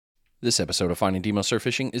This episode of Finding Demo Surf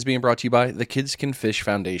Fishing is being brought to you by the Kids Can Fish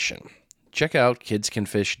Foundation. Check out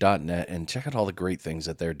kidscanfish.net and check out all the great things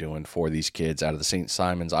that they're doing for these kids out of the St.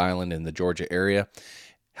 Simons Island in the Georgia area,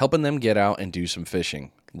 helping them get out and do some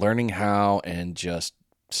fishing, learning how, and just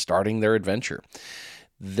starting their adventure.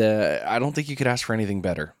 I don't think you could ask for anything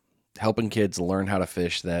better, helping kids learn how to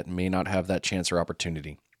fish that may not have that chance or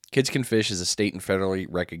opportunity. Kids Can Fish is a state and federally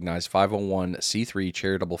recognized 501c3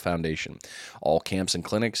 charitable foundation. All camps and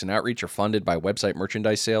clinics and outreach are funded by website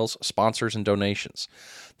merchandise sales, sponsors, and donations.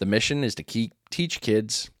 The mission is to teach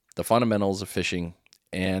kids the fundamentals of fishing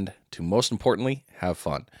and, to most importantly, have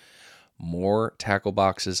fun. More tackle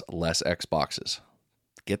boxes, less X boxes.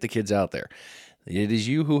 Get the kids out there. It is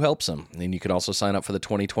you who helps them. And you can also sign up for the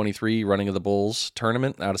 2023 Running of the Bulls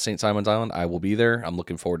tournament out of St. Simons Island. I will be there. I'm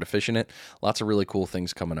looking forward to fishing it. Lots of really cool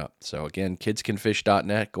things coming up. So again,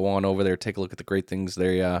 kidscanfish.net. Go on over there, take a look at the great things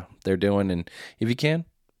they're doing. And if you can,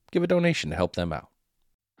 give a donation to help them out.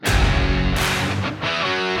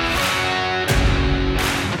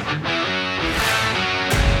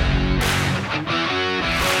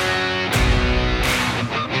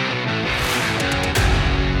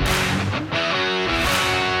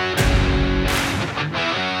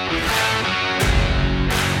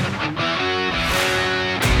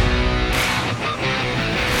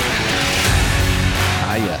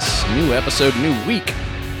 New episode, new week.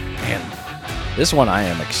 Man, this one I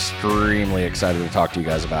am extremely excited to talk to you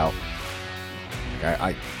guys about.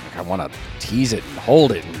 I want to tease it and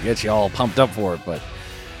hold it and get you all pumped up for it, but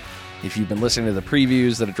if you've been listening to the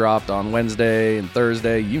previews that have dropped on Wednesday and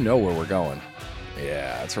Thursday, you know where we're going.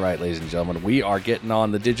 Yeah, that's right, ladies and gentlemen. We are getting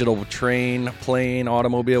on the digital train, plane,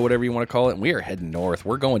 automobile, whatever you want to call it, and we are heading north.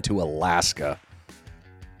 We're going to Alaska.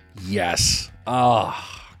 Yes. Oh,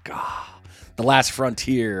 God. The last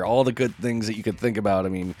frontier, all the good things that you could think about. I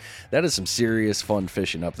mean, that is some serious fun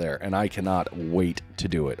fishing up there, and I cannot wait to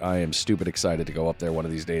do it. I am stupid excited to go up there one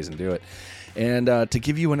of these days and do it. And to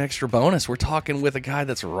give you an extra bonus, we're talking with a guy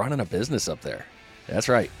that's running a business up there. That's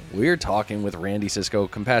right. We're talking with Randy Sisco,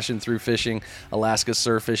 Compassion Thru Fishing, Alaska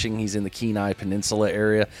Surf Fishing. He's in the Kenai Peninsula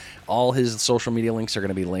area. All his social media links are going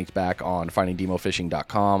to be linked back on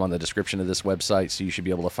findingdemofishing.com on the description of this website, so you should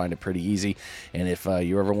be able to find it pretty easy. And if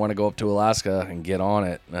you ever want to go up to Alaska and get on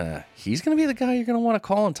it, he's going to be the guy you're going to want to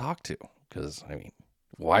call and talk to. Because, I mean,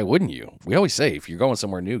 why wouldn't you? We always say if you're going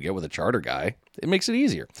somewhere new, get with a charter guy. It makes it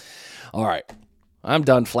easier. All right. I'm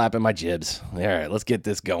done flapping my jibs. All right, let's get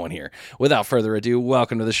this going here. Without further ado,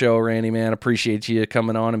 welcome to the show, Randy, man. Appreciate you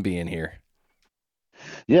coming on and being here.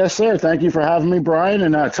 Yes, sir. Thank you for having me, Brian.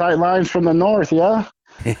 And tight lines from the north, yeah?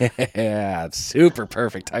 Yeah, super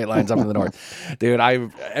perfect tight lines up in the north. Dude,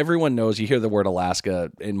 everyone knows you hear the word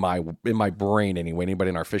Alaska in my brain anyway. Anybody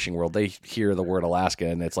in our fishing world, they hear the word Alaska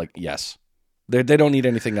and it's like, yes. They don't need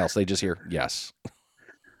anything else. They just hear yes.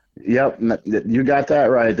 Yep, you got that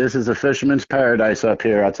right. This is a fisherman's paradise up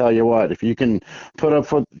here. I tell you what, if you can put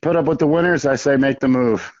up with the winters, I say make the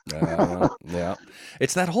move. Yeah,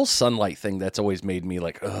 it's that whole sunlight thing that's always made me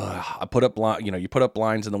like, ugh. I put up, you put up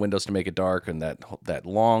blinds in the windows to make it dark, and that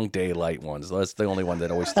long daylight ones. That's the only one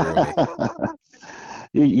that always threw me.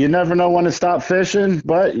 You never know when to stop fishing,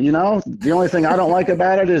 but, the only thing I don't like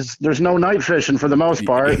about it is there's no night fishing for the most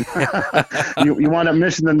part. You wind up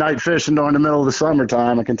missing the night fishing during the middle of the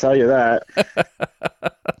summertime, I can tell you that.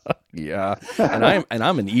 Yeah, and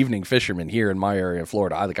I'm an evening fisherman here in my area in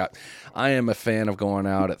Florida. I am a fan of going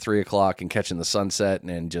out at 3:00 and catching the sunset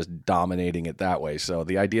and just dominating it that way. So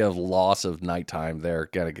the idea of loss of nighttime there,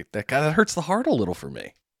 that hurts the heart a little for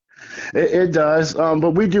me. It does,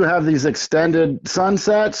 but we do have these extended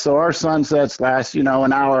sunsets, so our sunsets last, an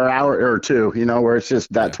hour or two, where it's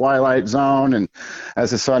just that twilight zone, and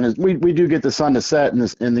as the sun is, we do get the sun to set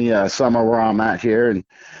in the summer where I'm at here, and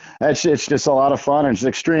it's just a lot of fun, and it's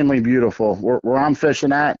extremely beautiful. Where I'm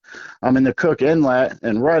fishing at, I'm in the Cook Inlet,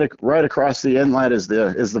 and right across the inlet is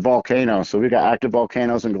the volcano. So we got active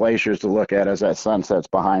volcanoes and glaciers to look at as that sun sets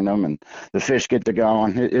behind them, and the fish get to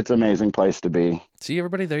going. It's an amazing place to be. See,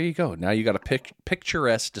 everybody, there you go. Now you got a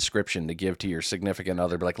picturesque description to give to your significant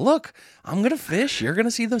other. Be like, look, I'm going to fish. You're going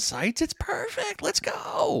to see the sights. It's perfect. Let's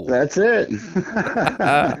go. That's it.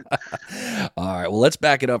 All right. Well, let's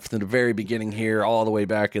back it up from the very beginning here, all the way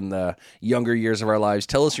back in the younger years of our lives.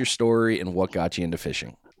 Tell us your story and what got you into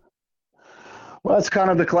fishing. Well, it's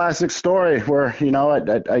kind of the classic story where,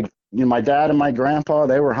 my dad and my grandpa,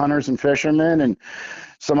 they were hunters and fishermen, and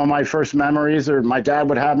some of my first memories are my dad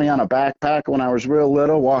would have me on a backpack when I was real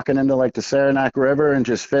little, walking into like the Saranac River and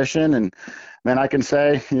just fishing. And man, I can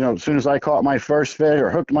say, as soon as I caught my first fish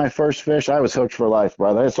or hooked my first fish, I was hooked for life,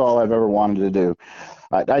 brother. That's all I've ever wanted to do.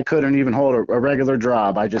 I couldn't even hold a regular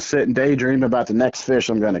job. I just sit and daydream about the next fish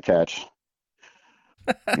I'm going to catch.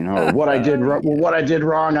 Or Yeah. what I did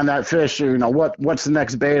wrong on that fish. What's the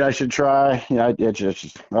next bait I should try. It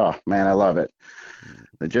just, oh man, I love it.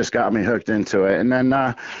 It just got me hooked into it. And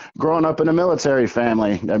then growing up in a military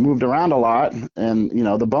family, I moved around a lot. And,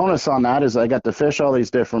 the bonus on that is I got to fish all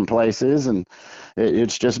these different places, and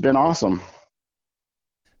it's just been awesome.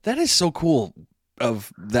 That is so cool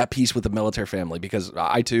of that piece with the military family because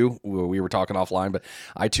I too, we were talking offline, but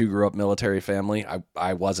I too grew up military family.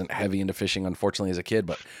 I wasn't heavy into fishing, unfortunately, as a kid,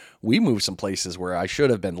 but we moved some places where I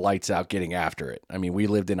should have been lights out getting after it. I mean, we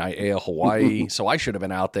lived in Aiea, Hawaii, so I should have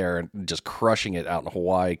been out there and just crushing it out in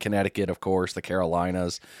Hawaii, Connecticut, of course, the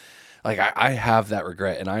Carolinas. Like, I have that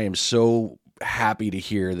regret, and I am so happy to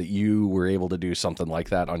hear that you were able to do something like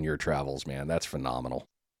that on your travels, man. That's phenomenal.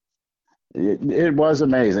 It was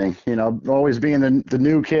amazing. Always being the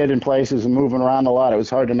new kid in places and moving around a lot. It was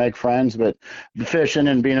hard to make friends, but fishing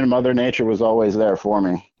and being in Mother Nature was always there for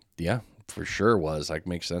me. Yeah, for sure was. Like,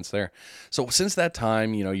 makes sense there. So since that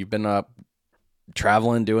time, you've been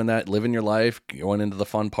traveling, doing that, living your life, going into the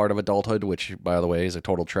fun part of adulthood, which, by the way, is a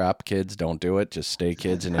total trap. Kids, don't do it. Just stay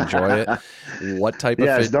kids and enjoy it. What type of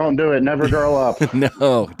Yes, don't do it. Never grow up.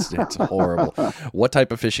 No, it's horrible. What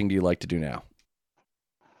type of fishing do you like to do now?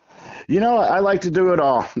 I like to do it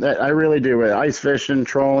all. I really do it. Ice fishing,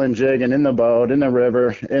 trolling, jigging, in the boat, in the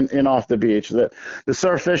river, in off the beach. The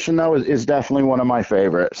surf fishing, though, is definitely one of my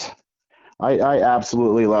favorites. I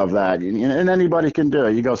absolutely love that. And anybody can do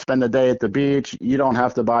it. You go spend the day at the beach. You don't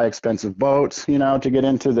have to buy expensive boats, to get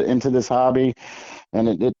into this hobby.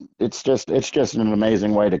 And it's just an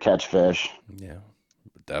amazing way to catch fish. Yeah,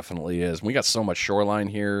 it definitely is. We got so much shoreline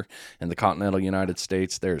here in the continental United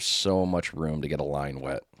States. There's so much room to get a line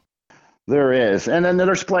wet. There is. And then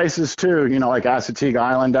there's places too, like Assateague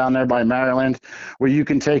Island down there by Maryland, where you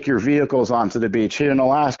can take your vehicles onto the beach. Here in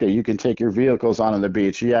Alaska, you can take your vehicles onto the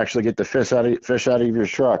beach. You actually get the fish out of your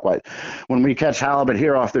truck. Like when we catch halibut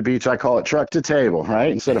here off the beach, I call it truck to table,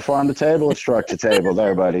 right? Instead of farm to table, it's truck to table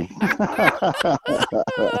there, buddy.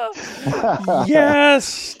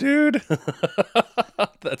 Yes, dude.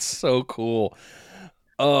 That's so cool.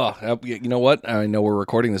 Oh, you know what? I know we're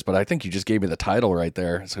recording this, but I think you just gave me the title right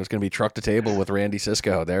there. So it's going to be Truck to Table with Randy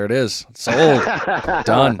Sisco. There it is. Sold.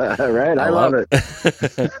 Done. Right. I love it.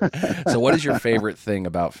 So what is your favorite thing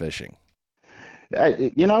about fishing?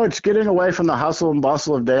 It's getting away from the hustle and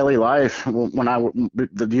bustle of daily life.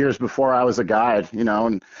 The years before I was a guide,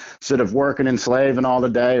 and instead of working and slaving all the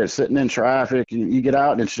day or sitting in traffic, you get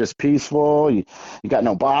out and it's just peaceful. You got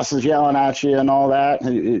no bosses yelling at you and all that.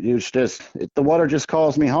 It's just, the water just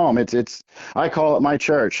calls me home. I call it my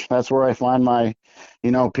church. That's where I find my,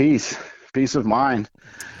 peace of mind.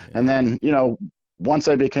 And then, once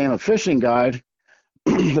I became a fishing guide,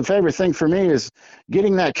 the favorite thing for me is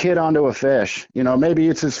getting that kid onto a fish. Maybe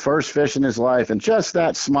it's his first fish in his life, and just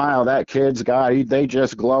that smile that kid's got, they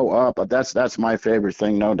just glow up. But that's my favorite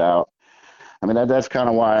thing, no doubt. I mean, that's kind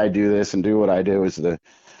of why I do this and do what I do, is to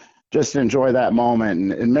just enjoy that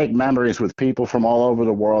moment and make memories with people from all over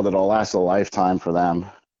the world that'll last a lifetime for them.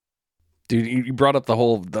 Dude, you brought up the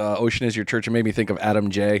ocean is your church. It made me think of Adam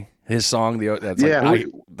J. His song,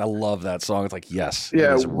 I love that song. It's like, yes.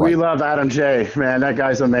 Yeah, right. We love Adam J. Man, that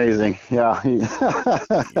guy's amazing. Yeah.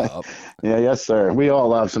 Yep. Yeah, yes, sir. We all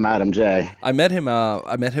love some Adam J. I met him at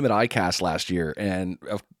ICAST last year, and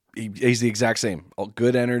he's the exact same.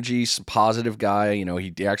 Good energy, positive guy.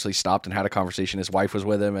 He actually stopped and had a conversation. His wife was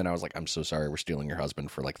with him, and I was like, "I'm so sorry, we're stealing your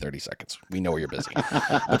husband for like 30 seconds. We know you're busy."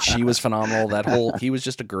 But she was phenomenal. He was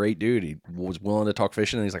just a great dude. He was willing to talk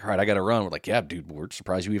fishing, and he's like, "All right, I got to run." We're like, "Yeah, dude, we're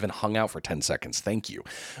surprised you even hung out for 10 seconds. Thank you."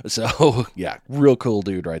 So yeah, real cool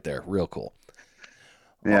dude right there. Real cool.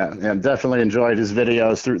 Yeah, definitely enjoyed his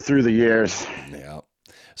videos through the years. Yeah.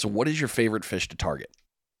 So, what is your favorite fish to target?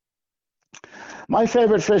 My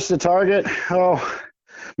favorite fish to target,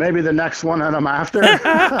 maybe the next one that I'm after.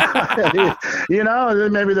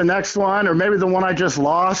 Maybe the next one, or maybe the one I just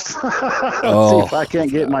lost. See if I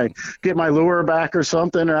can't get my lure back or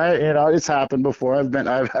something, right? It's happened before.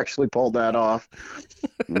 I've actually pulled that off.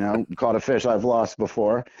 Caught a fish I've lost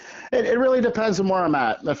before. It really depends on where I'm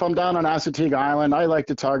at. If I'm down on Assateague Island, I like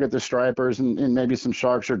to target the stripers and maybe some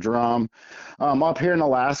sharks or drum. Up here in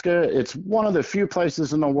Alaska, it's one of the few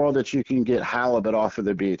places in the world that you can get halibut off of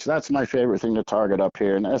the beach. That's my favorite thing to target up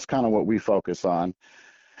here, and that's kind of what we focus on.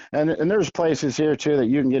 And there's places here too that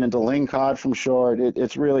you can get into lingcod from shore.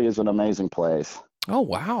 It really is an amazing place. Oh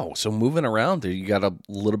wow! So moving around there, you got a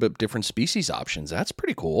little bit different species options. That's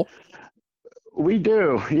pretty cool. We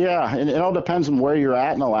do, yeah, and it all depends on where you're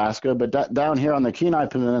at in Alaska. But down here on the Kenai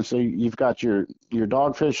Peninsula, you've got your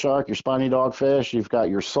dogfish shark, your spiny dogfish, you've got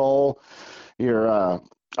your sole, your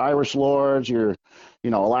Irish lords, your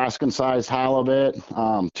Alaskan-sized halibut,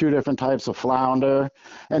 two different types of flounder,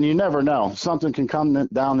 and you never know. Something can come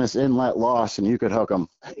down this inlet lost, and you could hook them.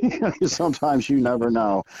 Sometimes you never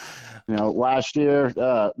know. Last year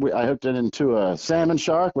I hooked it into a salmon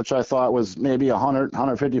shark, which I thought was maybe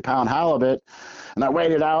 150-pound halibut. And I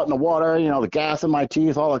waded out in the water, the gas in my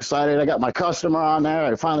teeth, all excited. I got my customer on there.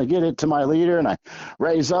 I finally get it to my leader, and I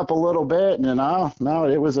raise up a little bit, and no,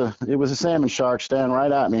 it was a salmon shark staring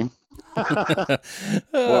right at me.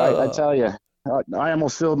 Well, I tell you, I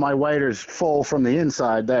almost filled my waders full from the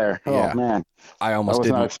inside there. Oh Yeah, man, I I almost was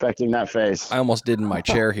not didn't. expecting that face. I almost did in my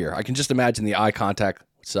chair here. I can just imagine the eye contact.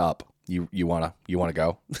 What's up? You wanna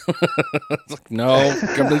go? It's like, no,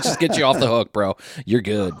 let's just get you off the hook, bro. You're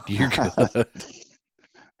good. You're good.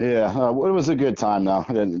 Yeah, it was a good time though.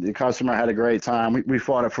 The customer had a great time. We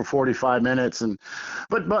fought it for 45 minutes,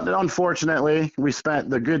 but unfortunately, we spent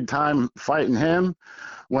the good time fighting him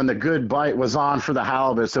when the good bite was on for the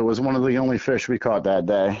halibut. So it was one of the only fish we caught that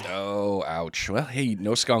day. Oh, ouch. Well, hey,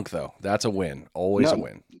 no skunk though. That's a win. Always a No,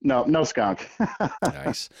 win. no skunk.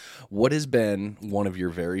 Nice. What has been one of your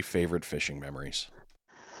very favorite fishing memories?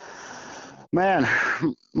 Man,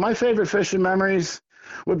 my favorite fishing memories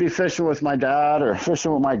would be fishing with my dad or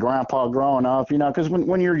fishing with my grandpa growing up, because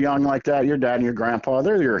when you're young like that, your dad and your grandpa,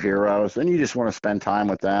 they're your heroes, and you just want to spend time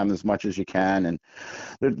with them as much as you can. And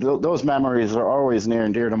those memories are always near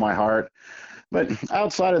and dear to my heart. But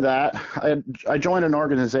outside of that, I joined an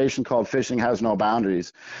organization called Fishing Has No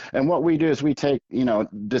Boundaries. And what we do is we take,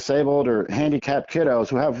 disabled or handicapped kiddos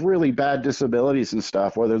who have really bad disabilities and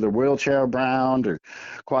stuff, whether they're wheelchair bound or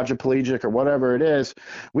quadriplegic or whatever it is.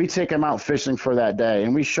 We take them out fishing for that day.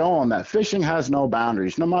 And we show them that fishing has no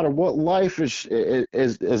boundaries. No matter what life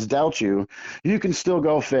is dealt you, you can still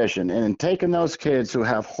go fishing. And taking those kids who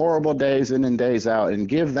have horrible days in and days out and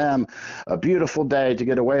give them a beautiful day to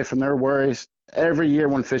get away from their worries. Every year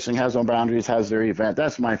when Fishing Has No Boundaries has their event,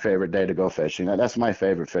 that's my favorite day to go fishing. That's my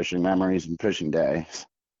favorite fishing memories and fishing days.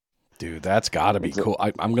 Dude, that's got to be It's a, cool.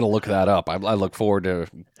 I'm going to look that up. I look forward to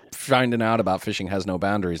finding out about Fishing Has No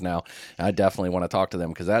Boundaries now. I definitely want to talk to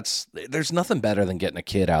them because there's nothing better than getting a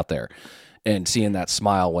kid out there and seeing that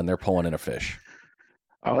smile when they're pulling in a fish.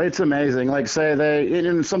 Oh, it's amazing. Like say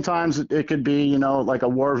and sometimes it could be, like a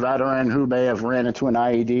war veteran who may have ran into an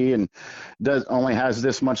IED and does only has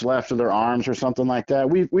this much left of their arms or something like that.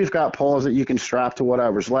 We've got poles that you can strap to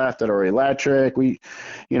whatever's left that are electric. We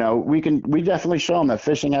definitely show them that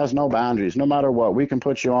fishing has no boundaries. No matter what, we can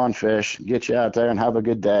put you on fish, get you out there and have a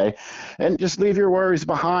good day, and just leave your worries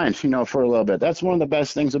behind, for a little bit. That's one of the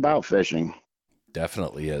best things about fishing.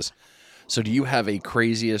 Definitely is. So, do you have a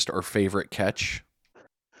craziest or favorite catch?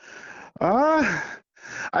 Uh,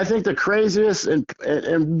 I think the craziest and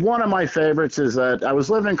one of my favorites is that I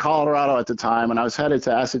was living in Colorado at the time, and I was headed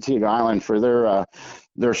to Assateague Island for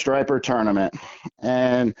their striper tournament,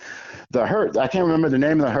 and I can't remember the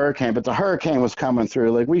name of the hurricane, but the hurricane was coming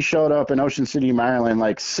through. Like we showed up in Ocean City, Maryland,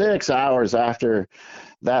 like 6 hours after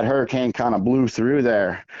that hurricane kind of blew through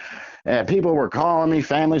there. And people were calling me,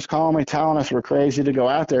 families calling me, telling us we're crazy to go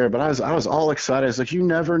out there. But I was all excited. It's like you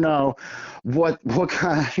never know what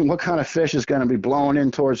kind of fish is going to be blowing in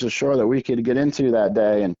towards the shore that we could get into that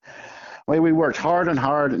day. And we worked hard and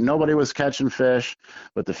hard. And nobody was catching fish,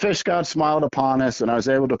 but the fish god smiled upon us, and I was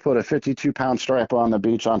able to put a 52-pound striper on the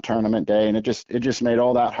beach on tournament day. And it just made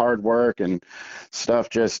all that hard work and stuff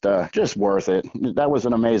just worth it. That was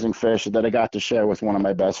an amazing fish that I got to share with one of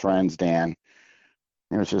my best friends, Dan.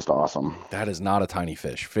 It was just awesome. That is not a tiny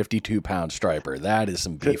fish. 52-pound striper. That is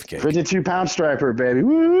some beefcake. 52-pound striper, baby.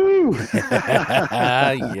 Woo!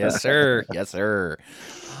 Yes, sir. Yes, sir.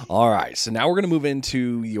 All right. So now we're going to move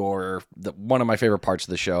into one of my favorite parts of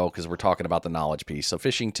the show because we're talking about the knowledge piece. So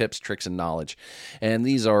fishing tips, tricks, and knowledge. And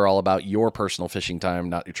these are all about your personal fishing time,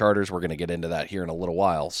 not your charters. We're going to get into that here in a little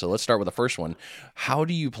while. So let's start with the first one. How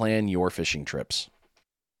do you plan your fishing trips?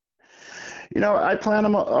 I plan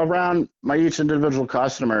them around my each individual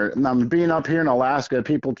customer. And being up here in Alaska,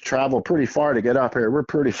 people travel pretty far to get up here. We're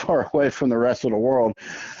pretty far away from the rest of the world.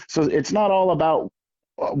 So it's not all about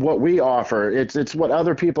what we offer. It's what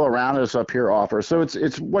other people around us up here offer. So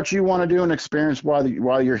it's what you want to do and experience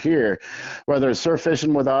while you're here, whether it's surf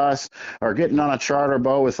fishing with us or getting on a charter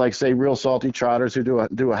boat with, like, say, real salty trotters who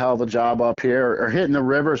do a hell of a job up here, or hitting the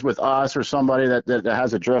rivers with us or somebody that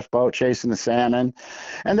has a drift boat chasing the salmon.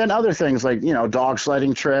 And then other things like, dog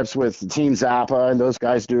sledding trips with Team Zappa, and those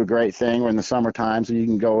guys do a great thing in the summertime. So you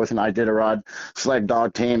can go with an Iditarod sled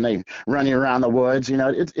dog team. They run you around the woods.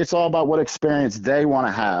 It's all about what experience they want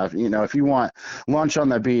to have. If you want lunch on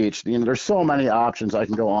the beach, there's so many options. I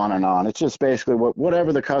can go on and on. It's just basically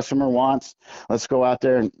whatever the customer wants. Let's go out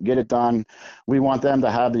there and get it done. We want them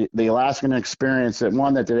to have the Alaskan experience, that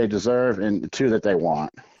one, that they deserve, and two, that they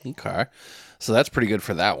want. Okay. So that's pretty good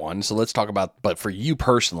for that one. So let's talk about, but for you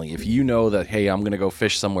personally, if you know that, hey, I'm going to go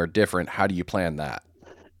fish somewhere different, how do you plan that?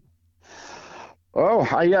 Oh,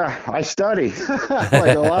 I study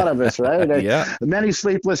like a lot of us, right? Yeah. Many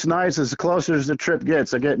sleepless nights, as closer as the trip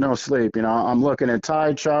gets, I get no sleep. I'm looking at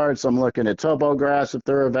tide charts. I'm looking at topographs if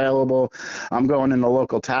they're available. I'm going in the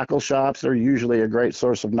local tackle shops. They're usually a great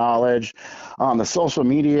source of knowledge. The social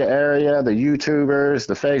media area, the YouTubers,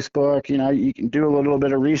 the Facebook, you can do a little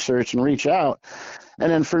bit of research and reach out.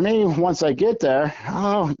 And then for me, once I get there,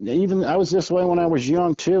 even I was this way when I was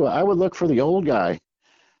young too. I would look for the old guy.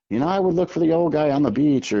 I would look for the old guy on the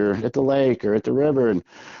beach or at the lake or at the river and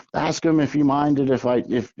ask him if he minded if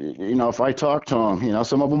I talk to him.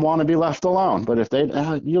 Some of them want to be left alone, but if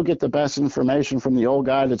you'll get the best information from the old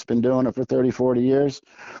guy that's been doing it for 30, 40 years.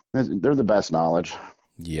 They're the best knowledge.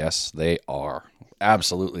 Yes, they are.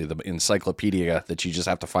 Absolutely. The encyclopedia that you just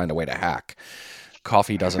have to find a way to hack.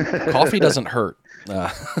 Coffee doesn't hurt.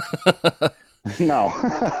 No.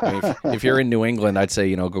 I mean, if you're in New England, I'd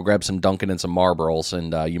say, go grab some Dunkin' and some Marlboros,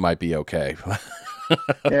 and you might be okay.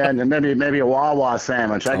 Yeah, and maybe a Wawa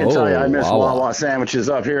sandwich. I can tell you, I miss Wawa sandwiches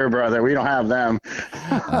up here, brother. We don't have them.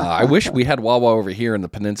 I wish we had Wawa over here in the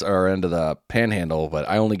peninsula or end of the Panhandle, but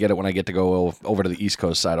I only get it when I get to go over to the East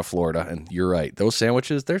Coast side of Florida. And you're right, those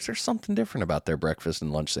sandwiches, there's something different about their breakfast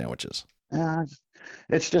and lunch sandwiches. Yeah,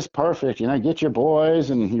 it's just perfect. Get your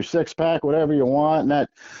boys and your 6-pack, whatever you want, and that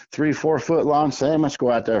 3-4 foot long sandwich.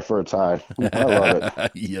 Go out there for a tide. I love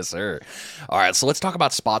it. Yes, sir. All right, so let's talk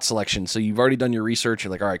about spot selection. So you've already done your research.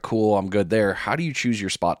 You're like, all right, cool, I'm good there. How do you choose your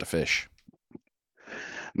spot to fish?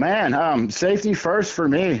 Man, safety first for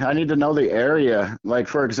me. I need to know the area. Like,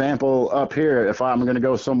 for example, up here, if I'm going to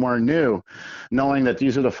go somewhere new, knowing that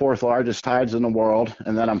these are the fourth largest tides in the world,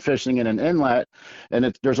 and that I'm fishing in an inlet,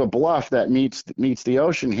 and there's a bluff that meets the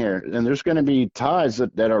ocean here, and there's going to be tides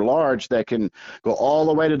that are large that can go all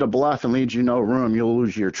the way to the bluff and leave you no room. You'll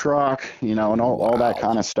lose your truck, and all that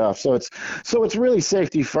kind of stuff. So it's really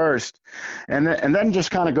safety first, and then just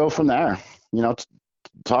kind of go from there.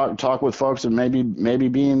 Talk with folks and maybe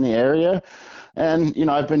be in the area.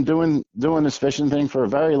 And I've been doing this fishing thing for a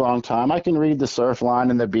very long time. I can read the surf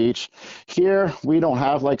line and the beach. Here we don't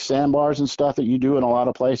have like sandbars and stuff that you do in a lot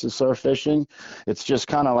of places surf fishing. It's just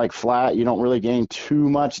kind of like flat. You don't really gain too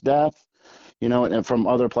much depth, and from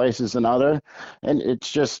other places and and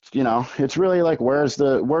it's just, it's really like, where's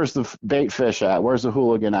the bait fish at? Where's the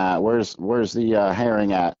hooligan at? Where's the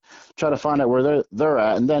herring at? Try to find out where they're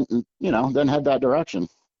at, and then head that direction.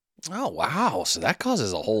 Oh, wow. So that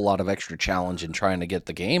causes a whole lot of extra challenge in trying to get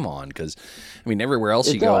the game on. Because, everywhere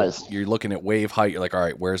else you go, you're looking at wave height. You're like, all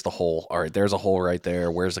right, where's the hole? All right, there's a hole right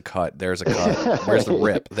there. Where's the cut? There's a cut. Where's the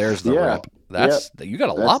rip? There's the rip. You got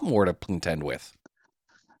a lot more to contend with.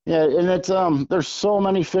 Yeah, and it's there's so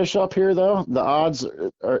many fish up here though. The odds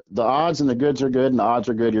and the goods are good, and the odds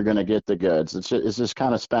are good you're going to get the goods. It's just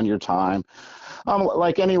kind of spend your time.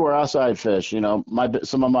 Like anywhere else I'd fish,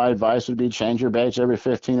 some of my advice would be change your baits every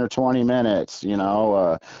 15 or 20 minutes.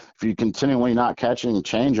 If you continually not catching,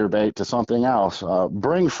 change your bait to something else.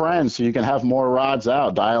 Bring friends so you can have more rods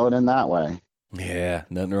out. Dial it in that way. Yeah,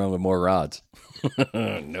 nothing wrong with more rods.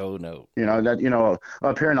 No.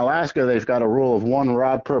 Up here in Alaska, they've got a rule of 1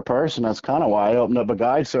 rod per person. That's kind of why I opened up a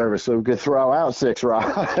guide service so we could throw out 6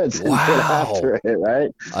 rods and get after it, right?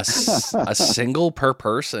 A single per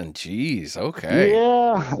person. Jeez. Okay.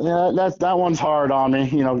 Yeah. That one's hard on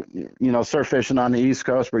me. Surf fishing on the East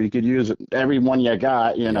Coast where you could use every one you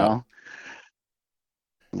got.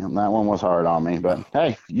 That one was hard on me, but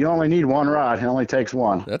hey, you only need 1 rod. It only takes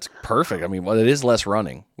 1. That's perfect. It is less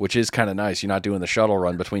running, which is kind of nice. You're not doing the shuttle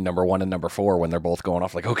run between number 1 and number 4 when they're both going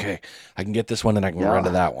off like, okay, I can get this one and I can run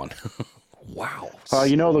to that one. Wow.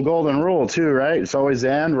 The golden rule too, right? It's always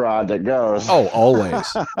the end rod that goes. Oh,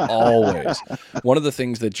 always. Always. One of the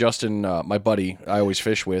things that Justin, my buddy I always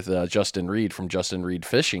fish with, Justin Reed from Justin Reed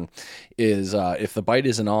Fishing, is if the bite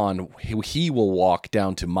isn't on, he will walk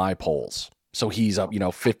down to my poles. So he's up,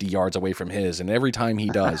 50 yards away from his. And every time he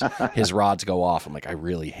does, his rods go off. I'm like, I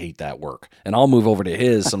really hate that work. And I'll move over to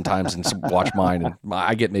his sometimes and watch mine. And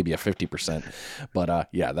I get maybe a 50%. But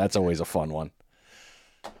yeah, that's always a fun one.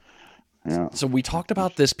 Yeah. So we talked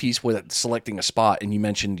about this piece with selecting a spot, and you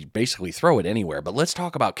mentioned you basically throw it anywhere. But let's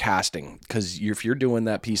talk about casting, because if you're doing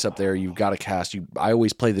that piece up there, you've got to cast. I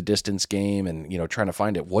always play the distance game, and trying to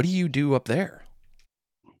find it. What do you do up there?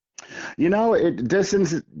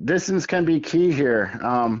 Distance can be key here.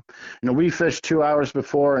 We fish 2 hours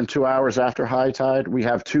before and 2 hours after high tide. We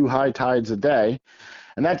have two high tides a day.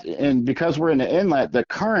 And because we're in the inlet, the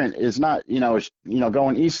current is not,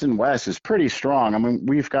 going east and west is pretty strong. I mean,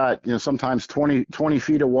 we've got, sometimes 20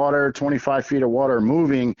 feet of water, 25 feet of water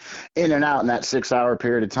moving in and out in that 6 hour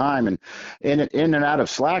period of time. And in and out of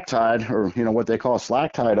slack tide, or, what they call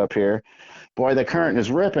slack tide up here, boy, the current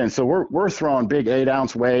is ripping. So we're throwing big 8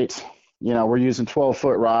 ounce weights. We're using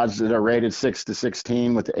 12-foot rods that are rated 6 to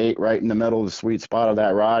 16 with the 8 right in the middle of the sweet spot of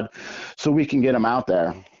that rod, so we can get them out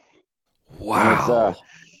there. Wow.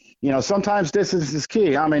 Sometimes distance is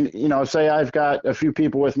key. I mean, say I've got a few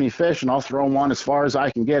people with me fishing, I'll throw one as far as I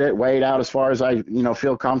can get it, weigh it out as far as I,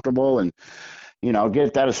 feel comfortable, and,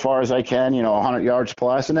 get that as far as I can, 100 yards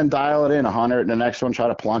plus, and then dial it in 100, and the next one try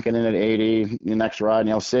to plunk it in at 80, the next rod,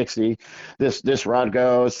 60. This rod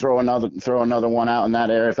goes, throw another one out in that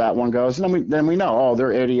area if that one goes, and then we know, oh,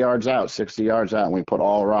 they're 80 yards out, 60 yards out, and we put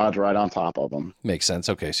all rods right on top of them. Makes sense.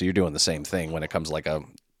 Okay, so you're doing the same thing when it comes like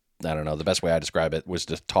I don't know. The best way I describe it was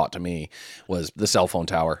just taught to me was the cell phone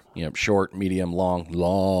tower. Short, medium, long,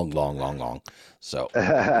 long, long, long, long. So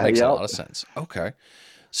makes a lot of sense. Okay,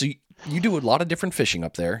 so you do a lot of different fishing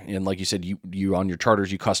up there, and like you said, you on your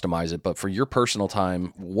charters you customize it. But for your personal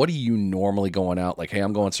time, what are you normally going out? Like, hey,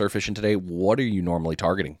 I'm going surf fishing today. What are you normally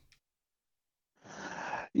targeting?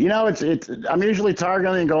 I'm usually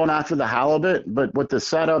targeting and going after the halibut, but with the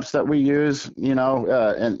setups that we use,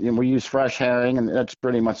 and we use fresh herring, and that's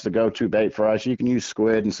pretty much the go-to bait for us. You can use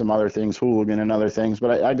squid and some other things, hooligan and other things,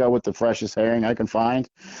 but I go with the freshest herring I can find.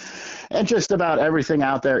 And just about everything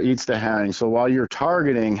out there eats the herring. So while you're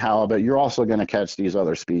targeting halibut, you're also going to catch these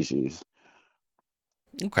other species.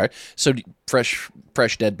 Okay. So fresh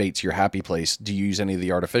dead bait's your happy place. Do you use any of the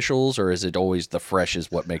artificials, or is it always the fresh is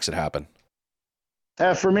what makes it happen?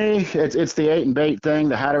 For me, it's the 8 and bait thing,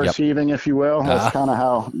 the Hatteras heaving, if you will. That's kind of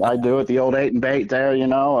how I do it, the old 8 and bait there,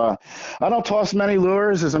 I don't toss many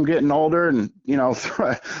lures as I'm getting older, and,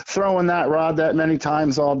 throwing that rod that many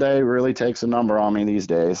times all day really takes a number on me these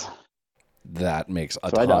days. That makes a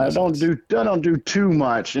ton of sense. I don't do too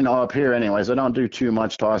much, up here anyways. I don't do too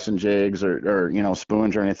much tossing jigs or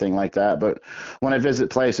spoons or anything like that. But when I visit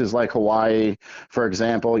places like Hawaii, for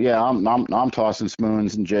example, yeah, I'm tossing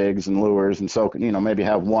spoons and jigs and lures, and so maybe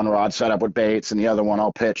have one rod set up with baits and the other one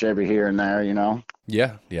I'll pitch every here and there,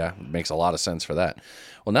 Yeah, makes a lot of sense for that.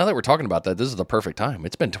 Well, now that we're talking about that, this is the perfect time.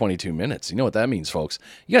 It's been 22 minutes. You know what that means, folks?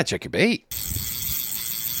 You got to check your bait.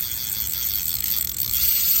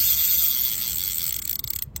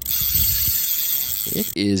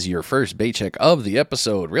 It is your first bait check of the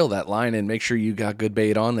episode. Reel that line in, make sure you got good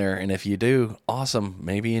bait on there. And if you do, awesome.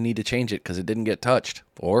 Maybe you need to change it because it didn't get touched.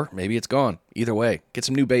 Or maybe it's gone. Either way, get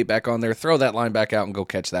some new bait back on there, throw that line back out, and go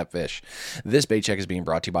catch that fish. This bait check is being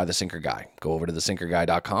brought to you by The Sinker Guy. Go over to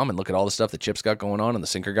thesinkerguy.com and look at all the stuff that Chip's got going on in the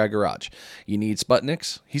Sinker Guy garage. You need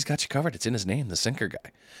Sputniks? He's got you covered. It's in his name, The Sinker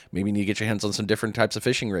Guy. Maybe you need to get your hands on some different types of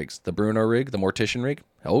fishing rigs. The Bruno rig, the Mortician rig.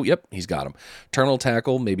 Oh, yep, he's got them. Terminal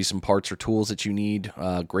tackle, maybe some parts or tools that you need.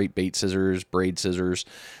 Great bait scissors, braid scissors,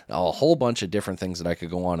 a whole bunch of different things that I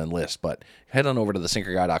could go on and list. But head on over to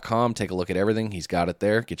thesinkerguy.com, take a look at everything. He's got it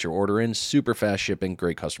there. Get your order in. Super fast shipping,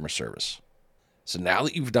 great customer service. So now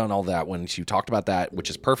that you've done all that, once you talked about that, which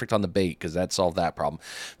is perfect on the bait because that solved that problem,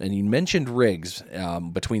 and you mentioned rigs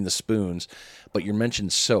between the spoons, but you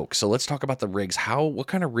mentioned soak. So let's talk about the rigs. What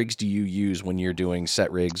kind of rigs do you use when you're doing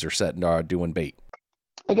set rigs or doing bait?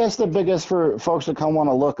 I guess the biggest for folks that kind of want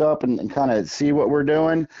to look up and kind of see what we're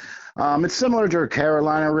doing, it's similar to a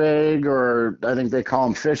Carolina rig, or I think they call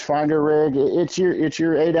them fish finder rig. It's your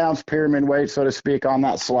 8-ounce pyramid weight, so to speak, on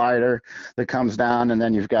that slider that comes down, and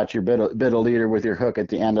then you've got your bit of leader with your hook at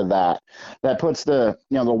the end of that. That puts the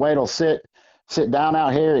weight will sit down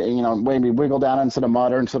out here, maybe wiggle down into the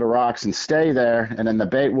mud or into the rocks and stay there, and then the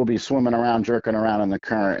bait will be swimming around, jerking around in the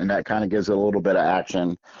current, and that kind of gives it a little bit of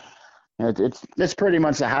action. It's pretty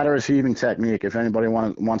much a Hatteras heaving technique. If anybody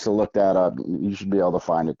wants to look that up, you should be able to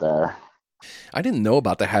find it there. I didn't know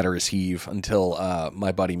about the Hatteras Heave until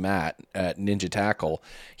my buddy Matt at Ninja Tackle.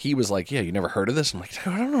 He was like, "Yeah, you never heard of this?" I'm like,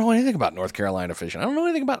 "I don't know anything about North Carolina fishing. I don't know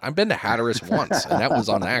anything about. I've been to Hatteras once, and that was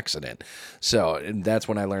on accident." So and that's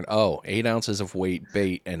when I learned, 8 ounces of weight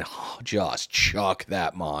bait, and just chuck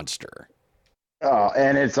that monster. Oh,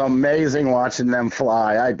 and it's amazing watching them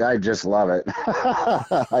fly. I just love it.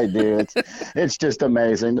 I do. It's just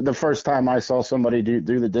amazing. The first time I saw somebody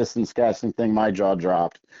do the distance casting thing, my jaw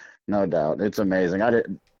dropped. No doubt. It's amazing. I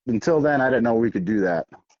didn't until then I didn't know we could do that.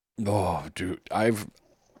 Oh, dude, I'm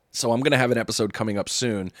gonna have an episode coming up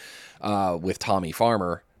soon with Tommy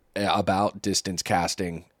Farmer about distance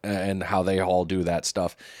casting and how they all do that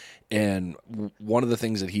stuff. And one of the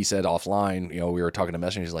things that he said offline, we were talking to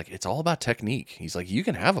Messenger, he's like, it's all about technique. He's like, you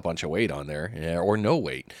can have a bunch of weight on there, or no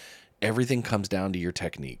weight. Everything comes down to your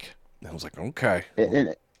technique. And I was like, okay.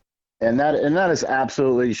 And that is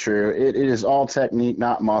absolutely true. It is all technique,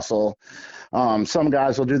 not muscle. Some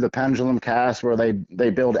guys will do the pendulum cast where they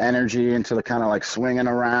build energy into the kind of like swinging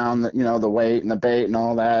around, the weight and the bait and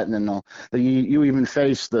all that. And then you even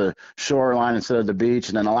face the shoreline instead of the beach.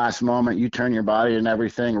 And then the last moment you turn your body and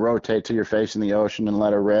everything, rotate till you're facing the ocean and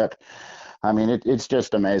let it rip. I mean, it's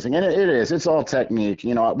just amazing. And it is. It's all technique.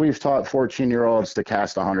 We've taught 14-year-olds to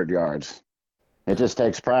cast 100 yards. It just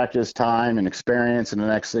takes practice, time, and experience. And the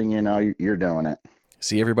next thing you know, you're doing it.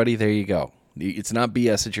 See, everybody, there you go. It's not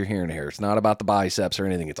BS that you're hearing here. It's not about the biceps or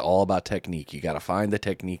anything. It's all about technique. You got to find the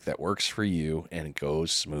technique that works for you and it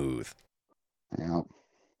goes smooth. Yeah,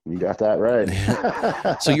 you got that right.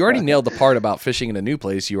 So you already nailed the part about fishing in a new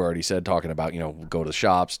place. You already said talking about, go to the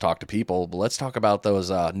shops, talk to people. But let's talk about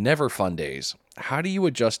those never fun days. How do you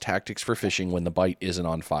adjust tactics for fishing when the bite isn't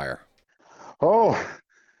on fire? Oh,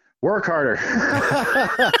 work harder.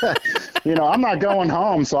 I'm not going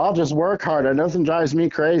home, so I'll just work harder. Nothing drives me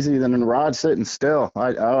crazy than a rod sitting still.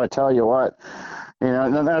 I tell you what,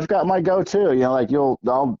 and then I've got my go-to.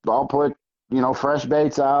 I'll put fresh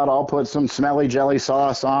baits out. I'll put some smelly jelly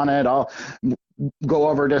sauce on it. I'll go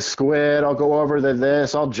over to squid. I'll go over to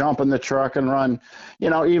this. I'll jump in the truck and run,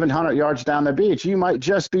 even 100 yards down the beach. You might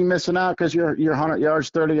just be missing out because you're 100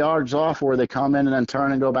 yards, 30 yards off where they come in and then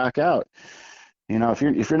turn and go back out. If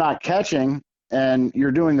you're not catching and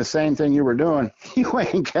you're doing the same thing you were doing, you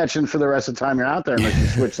ain't catching for the rest of the time you're out there unless you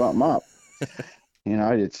switch something up.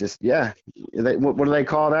 It's just, yeah. What do they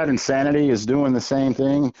call that? Insanity is doing the same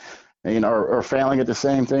thing, or failing at the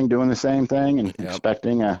same thing, doing the same thing and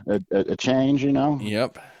expecting a change,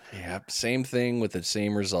 Yep. Same thing with the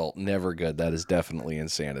same result. Never good. That is definitely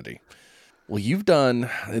insanity. Well, you've done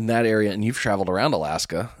in that area and you've traveled around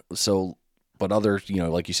Alaska. So, but others,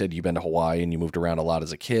 like you said, you've been to Hawaii and you moved around a lot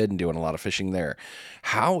as a kid and doing a lot of fishing there.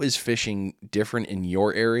 How is fishing different in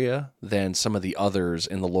your area than some of the others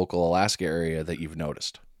in the local Alaska area that you've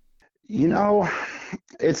noticed?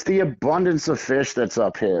 It's the abundance of fish that's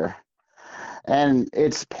up here. And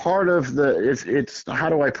it's part of it's how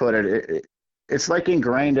do I put it? It's like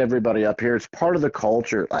ingrained everybody up here. It's part of the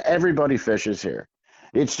culture. Everybody fishes here.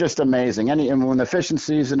 It's just amazing. And when the fishing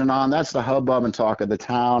season and on, that's the hubbub and talk of the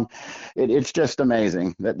town. It's just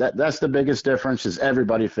amazing. That's the biggest difference is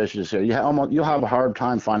everybody fishes here. You'll have a hard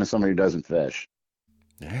time finding somebody who doesn't fish.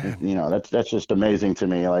 Yeah. That's just amazing to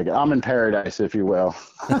me. Like I'm in paradise, if you will.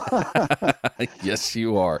 Yes,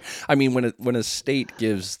 you are. I mean, when a state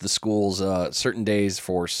gives the schools certain days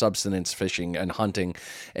for subsistence fishing and hunting,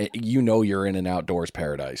 you're in an outdoors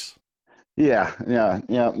paradise. Yeah.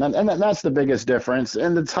 And that's the biggest difference.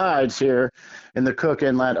 And the tides here in the Cook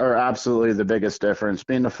Inlet are absolutely the biggest difference.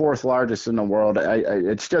 Being the fourth largest in the world,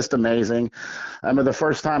 it's just amazing. I remember the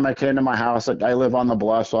first time I came to my house, I live on the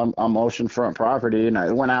bluff, so I'm oceanfront property, and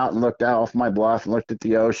I went out and looked out off my bluff and looked at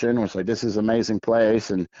the ocean, was like, this is an amazing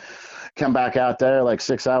place, and come back out there like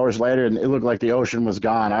 6 hours later, and it looked like the ocean was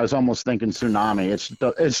gone. I was almost thinking tsunami.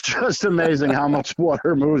 It's just amazing how much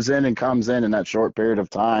water moves in and comes in that short period of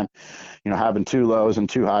time. Having 2 lows and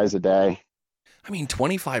 2 highs a day. I mean,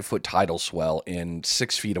 25-foot tidal swell in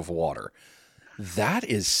 6 feet of water. That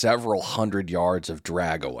is several hundred yards of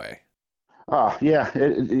drag away. Oh, yeah.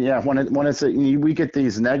 We get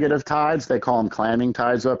these negative tides. They call them clamming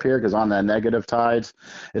tides up here because on the negative tides,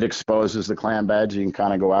 it exposes the clam beds. You can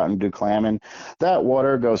kind of go out and do clamming. That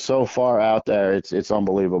water goes so far out there. It's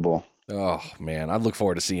unbelievable. Oh, man. I look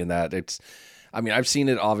forward to seeing that. I've seen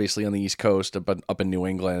it obviously on the East Coast, but up in New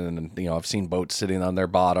England, and I've seen boats sitting on their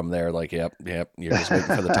bottom there, like, yep, you're just waiting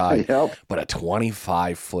for the tide. Yep. But a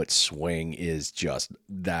 25-foot swing is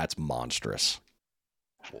that's monstrous.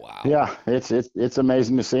 Wow. Yeah, it's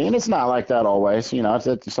amazing to see, and it's not like that always.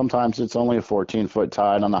 Sometimes it's only a 14-foot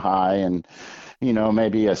tide on the high, and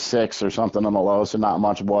maybe a 6 or something on the low, so not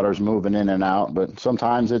much water's moving in and out. But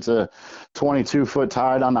sometimes it's a 22-foot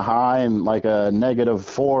tide on the high and like a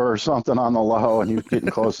 -4 or something on the low, and you're getting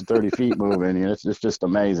close to 30 feet moving. It's just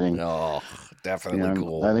amazing. Oh, definitely I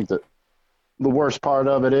cool. think that the worst part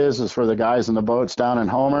of it is for the guys in the boats down in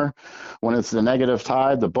Homer. When it's the negative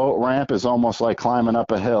tide, the boat ramp is almost like climbing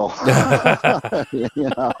up a hill.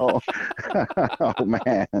 you know, oh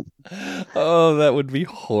man. Oh, that would be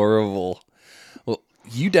horrible. Well,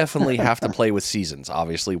 you definitely have to play with seasons.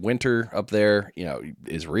 Obviously, winter up there,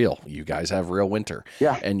 is real. You guys have real winter.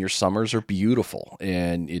 Yeah. And your summers are beautiful.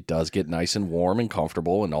 And it does get nice and warm and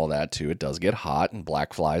comfortable and all that too. It does get hot, and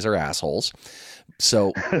black flies are assholes.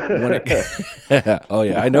 So when it, oh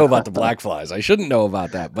yeah, I know about the black flies. I shouldn't know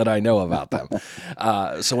about that, but I know about them.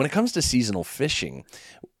 So when it comes to seasonal fishing,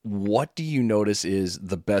 what do you notice is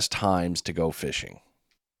the best times to go fishing?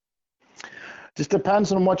 Just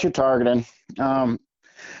depends on what you're targeting. Um,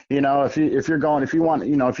 if you want,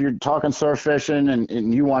 if you're talking surf fishing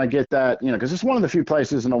and you want to get that, because it's one of the few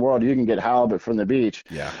places in the world you can get halibut from the beach.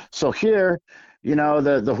 Yeah. So here,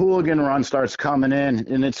 the hooligan run starts coming in,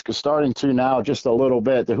 and it's starting to now just a little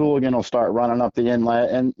bit. The hooligan will start running up the inlet,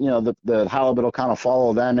 and the halibut will kind of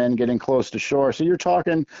follow them in, getting close to shore. So you're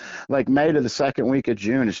talking like May to the second week of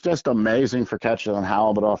June. It's just amazing for catching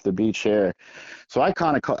halibut off the beach here. So I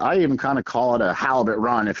even kind of call it a halibut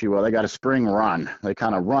run, if you will. They got a spring run. They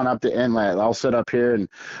kind of run up the inlet. I'll sit up here in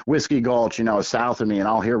Whiskey Gulch, south of me, and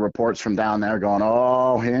I'll hear reports from down there going,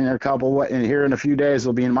 "Oh, here in a few days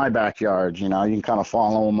they'll be in my backyard." You can kind of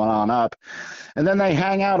follow them on up, and then they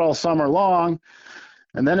hang out all summer long.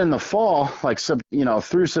 And then in the fall, like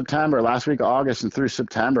through September, last week of August and through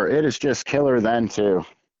September, it is just killer then too.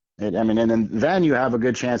 And then you have a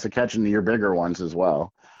good chance of catching your bigger ones as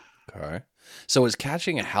well. Okay. So is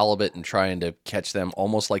catching a halibut and trying to catch them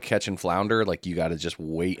almost like catching flounder? Like you got to just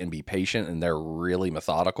wait and be patient, and they're really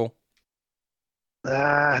methodical?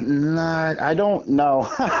 No, I don't know.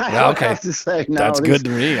 I Yeah, would okay. have to say no. That's good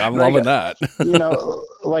to me. I'm Like, loving that.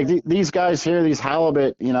 like these guys here, these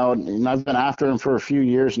halibut, and I've been after them for a few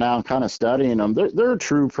years now, and kind of studying them. They're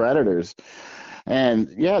true predators,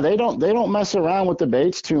 and yeah, they don't mess around with the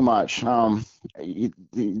baits too much.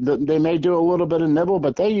 They may do a little bit of nibble,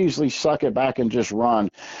 but they usually suck it back and just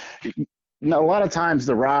run. A lot of times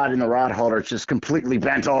the rod in the rod holder is just completely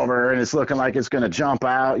bent over and it's looking like it's going to jump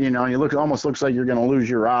out. It almost looks like you're going to lose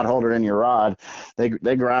your rod holder in your rod. They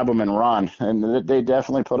grab them and run, and they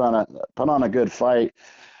definitely put on a good fight.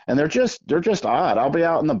 And they're just odd. I'll be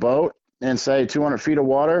out in the boat and say 200 feet of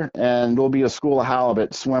water, and there'll be a school of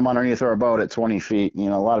halibut swim underneath our boat at 20 feet. A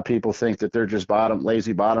lot of people think that they're just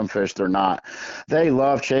lazy bottom fish. They're not. They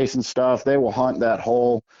love chasing stuff. They will hunt that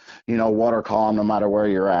whole, water column no matter where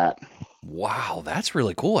you're at. Wow, that's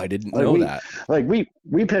really cool. I didn't Like know we, that. like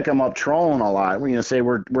we pick them up trolling a lot. Say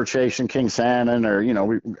we're chasing king salmon, or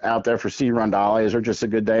we out there for sea run dollies, or just a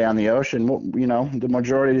good day on the ocean. The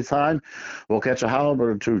majority of the time, we'll catch a halibut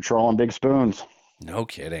or two trolling big spoons. No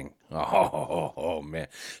kidding. Oh, man.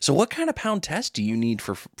 So what kind of pound test do you need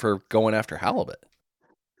for going after halibut?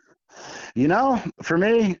 For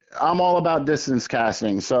me, I'm all about distance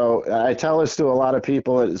casting. So I tell this to a lot of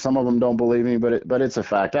people. Some of them don't believe me, but it's a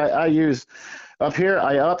fact. I use up here.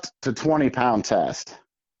 I upped to 20-pound test.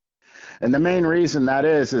 And the main reason that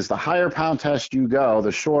is the higher pound test you go,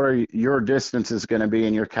 the shorter your distance is going to be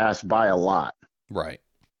in your cast by a lot. Right.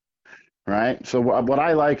 Right. So what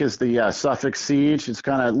I like is the Suffolk Siege. It's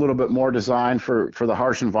kind of a little bit more designed for the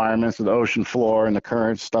harsh environments of the ocean floor and the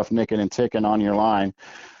current stuff nicking and ticking on your line.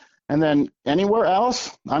 And then anywhere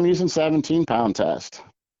else, I'm using 17-pound test.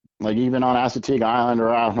 Like even on Assateague Island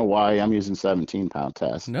or out in Hawaii, I'm using 17-pound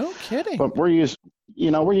test. No kidding. But we're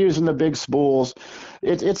using the big spools.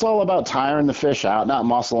 It's all about tiring the fish out, not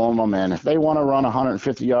muscling them in. If they want to run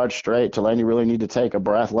 150 yards straight till they really need to take a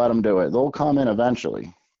breath, let them do it. They'll come in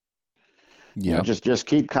eventually. Yeah. Just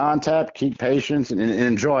keep contact, keep patience, and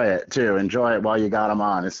enjoy it too. Enjoy it while you got them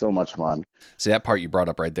on. It's so much fun. See, that part you brought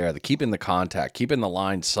up right there, the keeping the contact, keeping the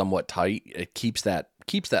line somewhat tight, it keeps that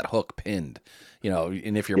hook pinned.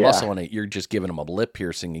 And if you're muscling it, you're just giving them a lip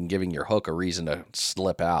piercing and giving your hook a reason to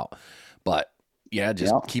slip out. But yeah,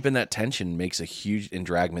 just keeping that tension makes a huge in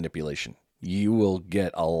drag manipulation. You will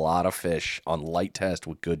get a lot of fish on light test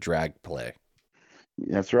with good drag play.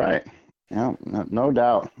 That's right. Yeah, no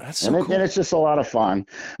doubt. That's And so and cool. it's just a lot of fun.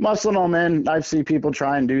 Muscling them in, I see people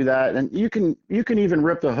try and do that, and you can even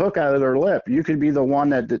rip the hook out of their lip. You could be the one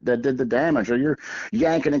that did the damage, or you're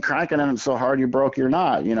yanking and cranking on it so hard you broke your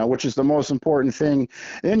knot. Which is the most important thing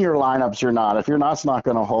in your lineups. Your knot. If your knot's not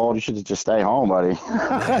going to hold, you should just stay home, buddy.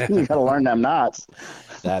 You got to learn them knots.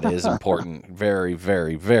 That is important. Very,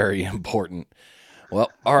 very, very important. Well,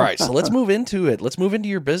 all right. So let's move into it. Let's move into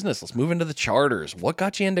your business. Let's move into the charters. What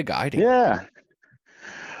got you into guiding? Yeah.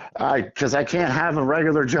 Because I can't have a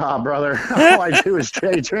regular job, brother. All I do is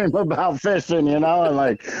daydream about fishing, and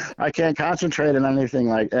like I can't concentrate on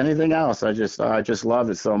anything else. I just love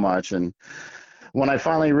it so much. And when I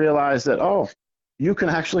finally realized that, you can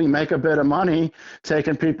actually make a bit of money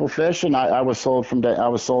taking people fishing, I was sold from there.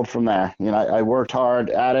 I worked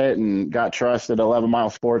hard at it and got trusted 11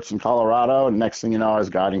 Mile Sports in Colorado, and next thing you know, I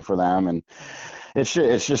was guiding for them. And it's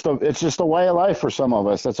just a way of life for some of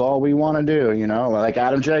us. That's all we want to do, Like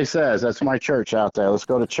Adam J says, that's my church out there. Let's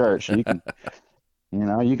go to church. You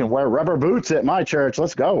can wear rubber boots at my church.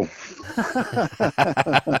 Let's go.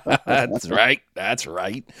 That's right. That's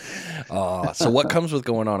right. So what comes with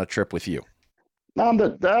going on a trip with you? So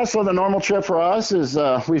the normal trip for us is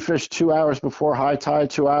we fish 2 hours before high tide,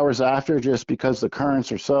 2 hours after, just because the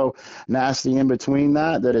currents are so nasty in between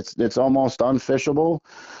that it's almost unfishable.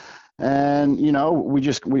 And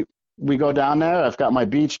we go down there. I've got my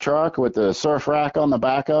beach truck with the surf rack on the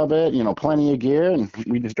back of it, plenty of gear, and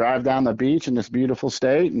we just drive down the beach in this beautiful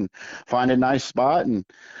state and find a nice spot and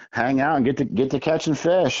hang out and get to catching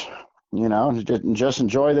fish. And just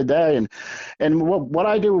enjoy the day. And what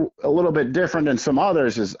I do a little bit different than some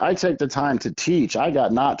others is I take the time to teach. I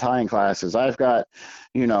got knot tying classes. I've got,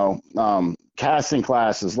 casting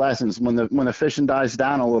classes, lessons. When the fishing dies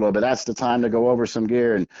down a little bit, that's the time to go over some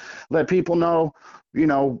gear and let people know,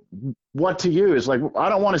 what to use. Like, I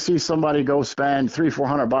don't want to see somebody go spend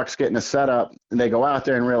 $300-400 getting a setup, and they go out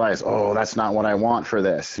there and realize, oh, that's not what I want for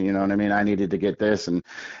this. You know what I mean? I needed to get this and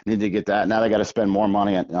need to get that. Now they got to spend more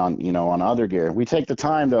money on other gear. We take the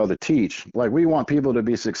time though to teach. Like, we want people to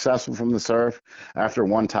be successful from the surf after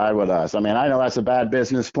one tide with us. I mean, I know that's a bad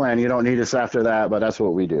business plan. You don't need us after that, but that's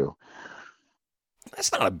what we do.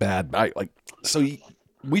 That's not a bad.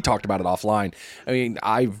 We talked about it offline. I mean,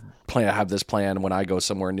 I have this plan when I go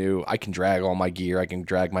somewhere new. I can drag all my gear. I can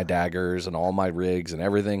drag my daggers and all my rigs and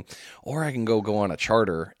everything, or I can go on a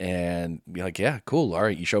charter and be like, yeah, cool. All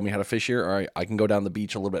right, you showed me how to fish here. All right, I can go down the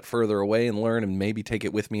beach a little bit further away and learn, and maybe take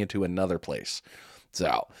it with me into another place.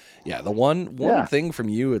 So, yeah, the one Yeah. thing from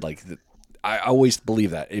you, I always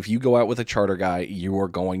believe that if you go out with a charter guy, you are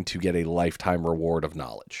going to get a lifetime reward of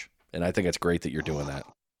knowledge. And I think it's great that you're doing that.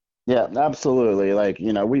 Yeah, absolutely. Like,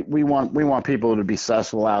 we want people to be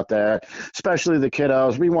successful out there, especially the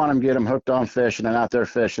kiddos. We want them to get them hooked on fishing and out there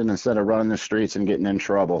fishing instead of running the streets and getting in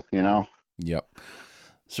trouble. Yep.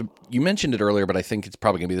 So you mentioned it earlier, but I think it's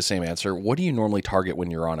probably going to be the same answer. What do you normally target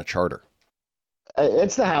when you're on a charter?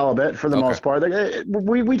 It's the halibut for the Okay. most part.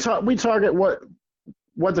 We target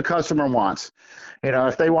what the customer wants.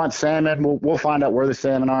 If they want salmon, we'll find out where the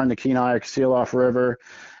salmon are in the Kenai or Seal Off River,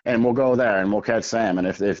 and we'll go there and we'll catch salmon.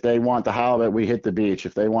 If they want the halibut, we hit the beach.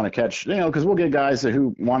 If they want to catch, because we'll get guys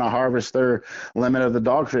who want to harvest their limit of the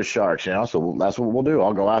dogfish sharks, so that's what we'll do.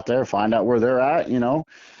 I'll go out there, find out where they're at,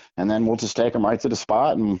 and then we'll just take them right to the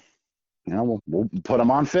spot, and we'll put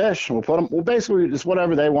them on fish. We'll basically just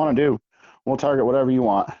whatever they want to do. We'll target whatever you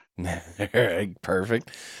want.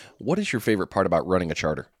 Perfect. What is your favorite part about running a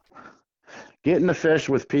charter? Getting to fish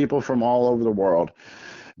with people from all over the world,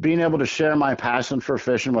 being able to share my passion for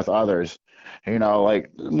fishing with others.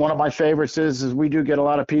 Like, one of my favorites is we do get a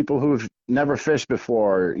lot of people who've never fished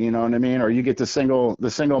before, you know what I mean? Or you get the single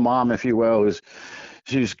mom, if you will,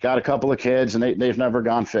 she's got a couple of kids and they've never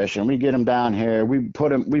gone fishing. We get them down here. We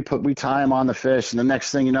tie them on the fish. And the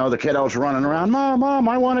next thing you know, the kiddo's running around. Mom,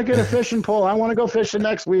 I want to get a fishing pole. I want to go fishing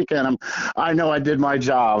next weekend. I know I did my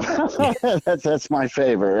job. That's my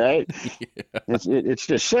favorite, right? Yeah. It's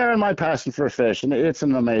just sharing my passion for fish, and it's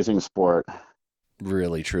an amazing sport.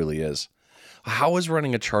 Really, truly is. How is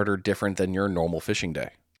running a charter different than your normal fishing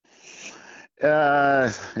day?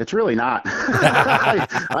 It's really not.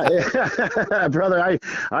 Brother,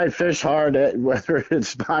 I fish hard, whether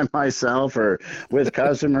it's by myself or with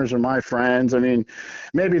customers or my friends. I mean,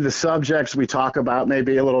 maybe the subjects we talk about may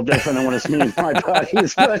be a little different than when it's me and my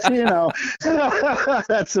buddies, but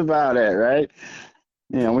that's about it, right?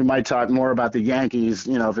 We might talk more about the Yankees,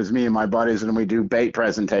 if it's me and my buddies, and we do bait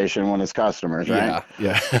presentation when it's customers, right?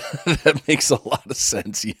 Yeah. That makes a lot of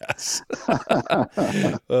sense. Yes.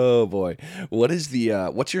 Oh boy.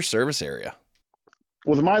 What's your service area?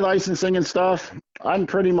 with my licensing and stuff, I'm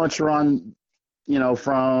pretty much run,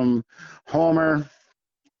 from Homer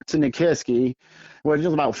to Nikiski, which is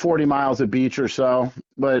about 40 miles of beach or so.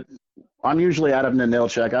 But I'm usually out of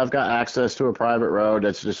Ninilchik. I've got access to a private road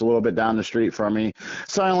that's just a little bit down the street from me.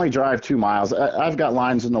 So I only drive 2 miles. I've got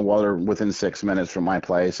lines in the water within 6 minutes from my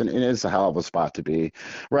place, and it's a hell of a spot to be.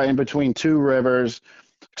 Right in between two rivers,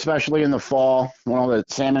 especially in the fall when all the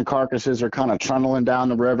salmon carcasses are kind of trundling down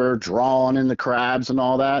the river, drawing in the crabs and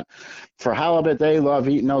all that. For halibut, they love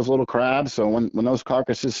eating those little crabs. So when those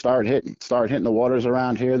carcasses start hitting the waters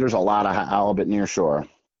around here, there's a lot of halibut near shore.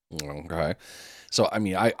 Okay. So, I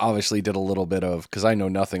mean, I obviously did a little bit of, because I know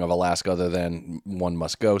nothing of Alaska other than one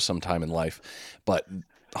must go sometime in life. But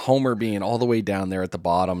Homer being all the way down there at the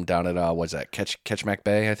bottom, down at, what's that, Ketchmack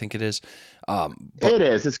Bay, I think it is. It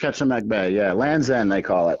is. It's Ketchimak Bay. Yeah. Land's End, they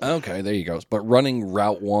call it. Okay, there you go. But running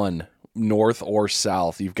Route 1, north or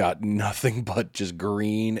south, you've got nothing but just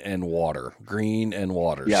green and water. Green and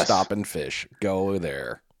water. Yes. Stop and fish. Go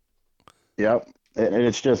there. Yep.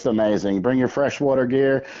 It's just amazing. Bring your freshwater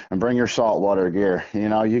gear and bring your saltwater gear.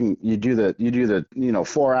 You do the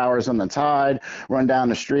 4 hours on the tide, run down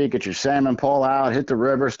the street, get your salmon pole out, hit the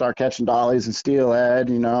river, start catching dollies and steelhead,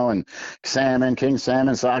 and salmon, king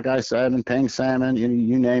salmon, sockeye salmon, pink salmon,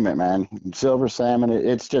 you name it, man. Silver salmon.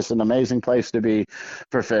 It's just an amazing place to be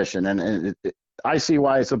for fishing, and I see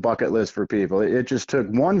why it's a bucket list for people. It just took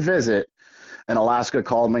one visit and Alaska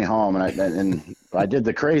called me home, and I did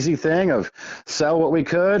the crazy thing of sell what we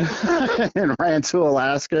could and ran to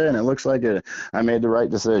Alaska, and it looks like I made the right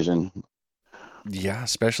decision. Yeah,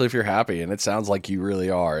 especially if you're happy, and it sounds like you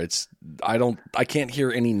really are. I can't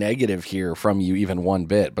hear any negative here from you even one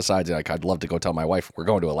bit. Besides, like, I'd love to go tell my wife we're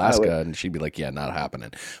going to Alaska, and she'd be like, "Yeah, not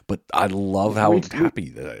happening." But I love how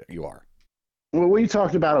happy that you are. Well, we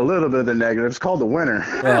talked about a little bit of the negative. It's called the winter.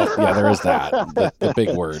 Well, yeah, there is that. The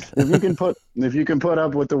big word. If you can put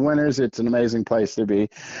up with the winters, it's an amazing place to be.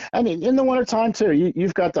 I mean, in the wintertime too,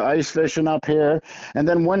 you've got the ice fishing up here, and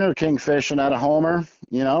then winter king fishing out of Homer.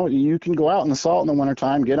 You can go out in the salt in the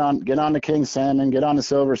wintertime, get on the king salmon, get on the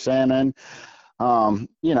silver salmon. Go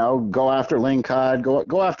after lingcod,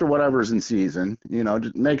 go after whatever's in season.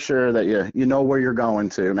 Just make sure that you know where you're going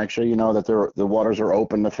to. Make sure you know that the waters are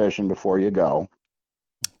open to fishing before you go.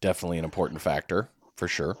 Definitely an important factor, for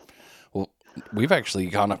sure. Well, we've actually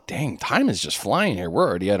gone up. Dang, time is just flying here. We're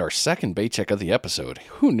already at our second bait check of the episode.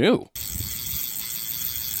 Who knew?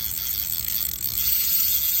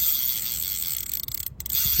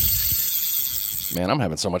 Man, I'm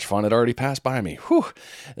having so much fun. It already passed by me. Whew.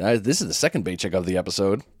 This is the second bait check of the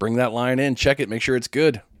episode. Bring that line in, check it, make sure it's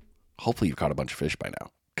good. Hopefully you've caught a bunch of fish by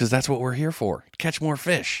now, because that's what we're here for. Catch more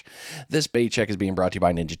fish. This bait check is being brought to you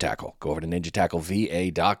by Ninja Tackle. Go over to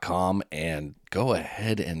ninjatackleva.com and go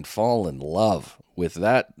ahead and fall in love with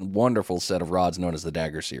that wonderful set of rods known as the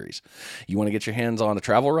Dagger series. You want to get your hands on a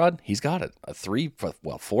travel rod? He's got it. A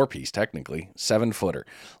 4-piece technically, 7-footer.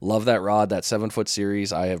 Love that rod, that 7-foot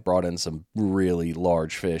series. I have brought in some really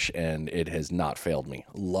large fish, and it has not failed me.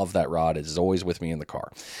 Love that rod. It is always with me in the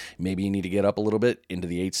car. Maybe you need to get up a little bit into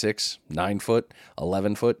the 8.6, 9-foot,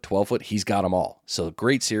 11-foot, 12-foot. He's got them all. So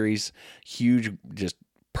great series, huge, just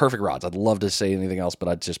perfect rods. I'd love to say anything else, but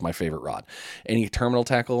that's just my favorite rod. Any terminal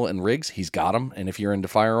tackle and rigs, he's got them. And if you're into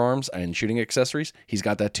firearms and shooting accessories, he's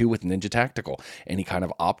got that too with Ninja Tactical. Any kind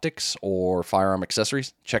of optics or firearm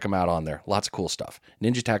accessories, check him out on there. Lots of cool stuff.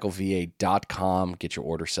 ninjatackleva.com. Get your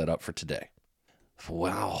order set up for today.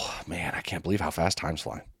 Wow, man, I can't believe how fast time's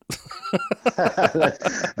flying.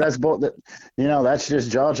 That's both. That's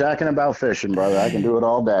just jaw jacking about fishing, brother. I can do it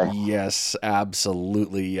all day. Yes,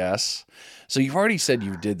 absolutely, yes. So you've already said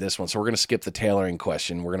you did this one, so we're going to skip the tailoring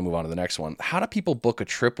question. We're going to move on to the next one. How do people book a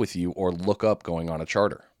trip with you or look up going on a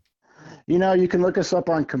charter? You can look us up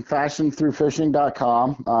on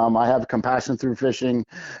compassionthroughfishing.com. I have a Compassion Through Fishing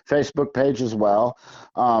Facebook page as well.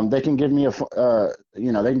 They can give me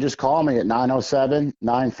they can just call me at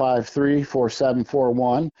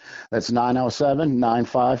 907-953-4741. That's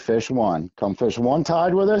 907-95-FISH-1. Come fish one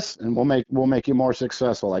tide with us, and we'll make you more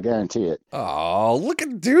successful. I guarantee it. Oh, look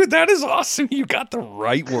at, dude, that is awesome. You got the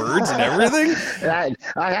right words and everything.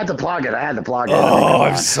 I had to plug it. Oh,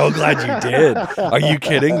 I'm so glad you did. Are you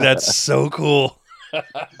kidding? That's so cool.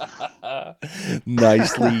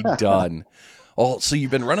 Nicely done. Oh, so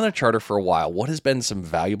you've been running a charter for a while. What has been some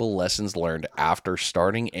valuable lessons learned after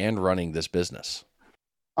starting and running this business?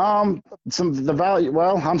 The value.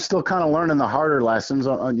 Well, I'm still kind of learning the harder lessons.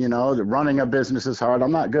 Running a business is hard.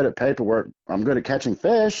 I'm not good at paperwork. I'm good at catching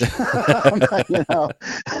fish. It's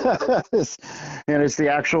the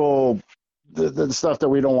actual the stuff that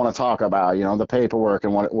we don't want to talk about, the paperwork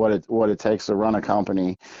and what it takes to run a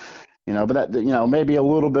company, but that, maybe a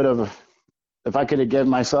little bit of, if I could have given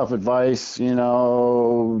myself advice,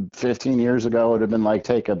 15 years ago, it would have been like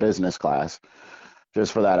take a business class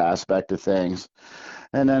just for that aspect of things.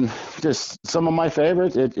 And then just some of my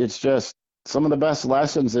favorites, it's just some of the best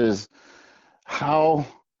lessons is how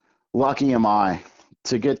lucky am I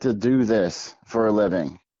to get to do this for a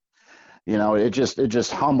living? It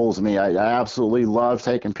just humbles me. I absolutely love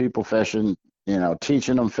taking people fishing,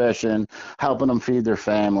 teaching them fishing, helping them feed their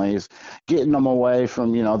families, getting them away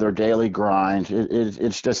from, their daily grind.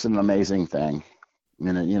 It's just an amazing thing.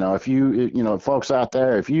 If folks out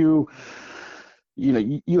there, if you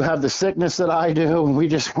have the sickness that I do, and we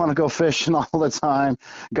just want to go fishing all the time,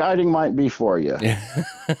 guiding might be for you. Yeah.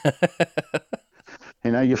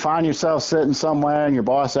 You find yourself sitting somewhere and your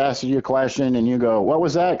boss asks you a question and you go, what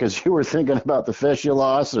was that? Because you were thinking about the fish you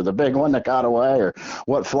lost or the big one that got away or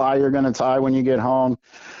what fly you're going to tie when you get home.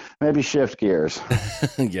 Maybe shift gears.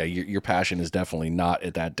 Yeah, your passion is definitely not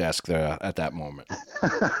at that desk there at that moment.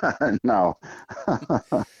 No.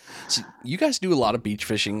 So you guys do a lot of beach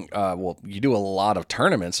fishing. Well, you do a lot of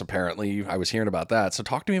tournaments, apparently. I was hearing about that. So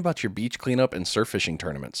talk to me about your beach cleanup and surf fishing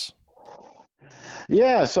tournaments.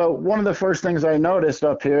 Yeah, so one of the first things I noticed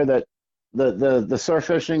up here that the surf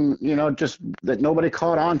fishing, just that nobody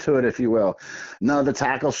caught on to it, if you will. None of the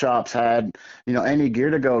tackle shops had, any gear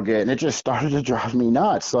to go get, and it just started to drive me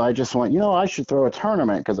nuts. So I just went, I should throw a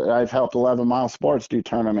tournament because I've helped 11 Mile Sports do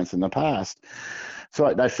tournaments in the past. So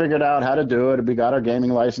I figured out how to do it. We got our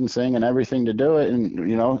gaming licensing and everything to do it,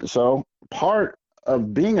 and so part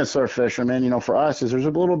of being a surf fisherman, for us is there's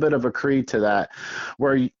a little bit of a creed to that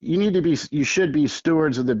where you should be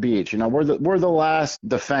stewards of the beach. We're the last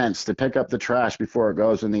defense to pick up the trash before it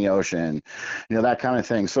goes in the ocean, that kind of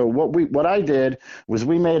thing. So what I did was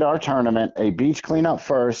we made our tournament a beach cleanup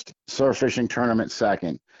first, surf fishing tournament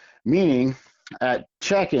second, meaning at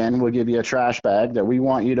check-in, we'll give you a trash bag that we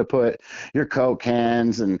want you to put your Coke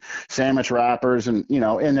cans and sandwich wrappers and,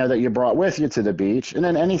 in there that you brought with you to the beach, and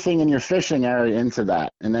then anything in your fishing area into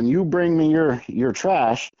that. And then you bring me your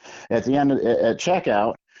trash at the end at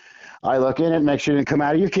checkout. I look in it, make sure it didn't come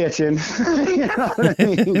out of your kitchen, you know what I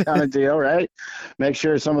mean, kind of deal, right? Make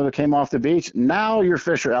sure some of it came off the beach. Now your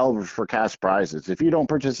fish are eligible for cash prizes. If you don't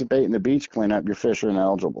participate in the beach cleanup, your fish are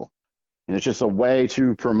ineligible. And it's just a way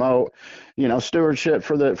to promote, stewardship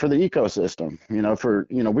for the ecosystem.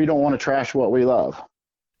 We don't want to trash what we love.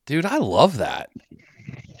 Dude, I love that.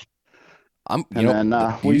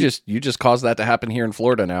 You just caused that to happen here in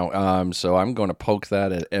Florida now. So I'm going to poke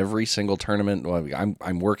that at every single tournament. Well,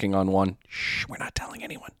 I'm working on one. Shh, we're not telling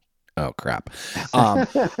anyone. Oh crap.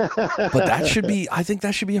 But I think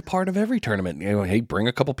that should be a part of every tournament. Hey, bring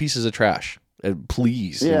a couple pieces of trash.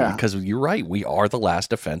 Please, yeah, because you're right. We are the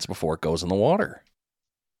last defense before it goes in the water.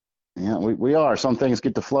 Yeah, we are. Some things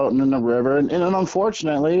get to floating in the river, and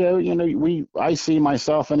unfortunately, I see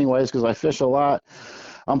myself anyways because I fish a lot.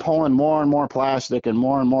 I'm pulling more and more plastic and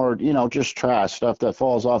more, just trash stuff that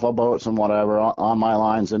falls off of boats and whatever on my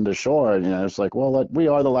lines into shore. And, it's like, well, we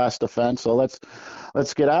are the last defense, so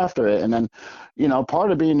let's get after it. And then,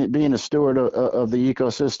 part of being a steward of the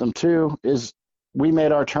ecosystem too is we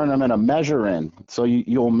made our tournament a measure in. So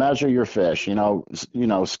you'll measure your fish,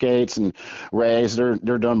 skates and rays, they're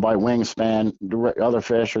done by wingspan. The other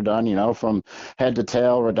fish are done, from head to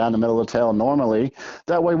tail or down the middle of the tail normally.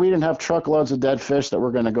 That way we didn't have truckloads of dead fish that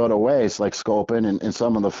were going to go to waste, like sculpin and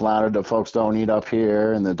some of the flounder that folks don't eat up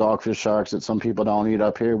here and the dogfish sharks that some people don't eat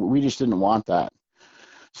up here. We just didn't want that.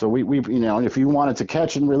 So we if you wanted to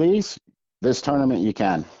catch and release this tournament, you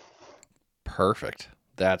can. Perfect.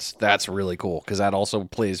 That's really cool because that also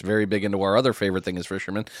plays very big into our other favorite thing as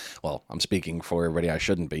fishermen. Well, I'm speaking for everybody, I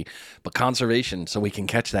shouldn't be, but conservation so we can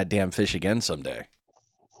catch that damn fish again someday.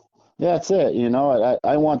 Yeah, that's it.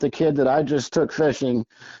 I want the kid that I just took fishing,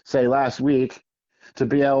 say last week, to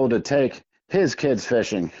be able to take his kids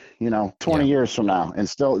fishing, 20 years from now and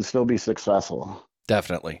still be successful.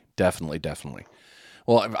 Definitely.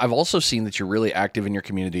 Well, I've also seen that you're really active in your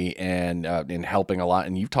community and in helping a lot.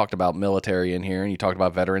 And you've talked about military in here, and you talked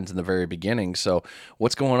about veterans in the very beginning. So,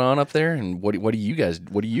 what's going on up there, and what are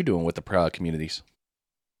you doing with the communities?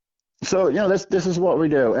 So, this is what we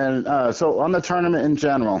do. And so on the tournament in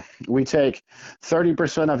general, we take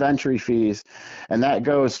 30% of entry fees, and that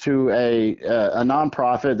goes to a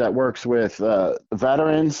nonprofit that works with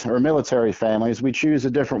veterans or military families. We choose a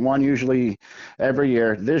different one usually every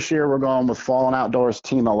year. This year, we're going with Fallen Outdoors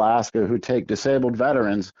Team Alaska, who take disabled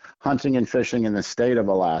veterans hunting and fishing in the state of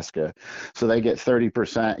Alaska. So they get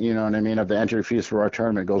 30%, of the entry fees for our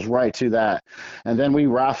tournament. It goes right to that. And then we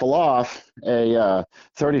raffle off a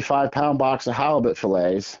 35-pound box of halibut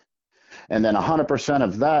fillets, and then 100%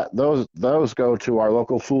 of those go to our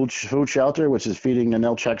local food shelter, which is feeding the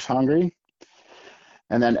Nilcheks hungry.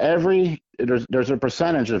 And then there's a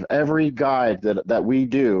percentage of every guide that we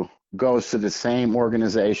do goes to the same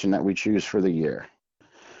organization that we choose for the year.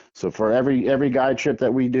 So for every guide trip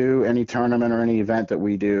that we do, any tournament or any event that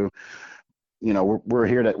we do, we're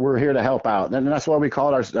here to help out, and that's why I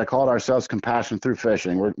called ourselves Compassion Through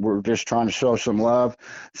Fishing. We're just trying to show some love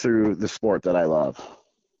through the sport that I love.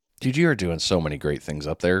 Dude, you are doing so many great things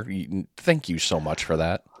up there. Thank you so much for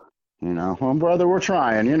that. Well, brother, we're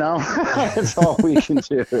trying, It's all we can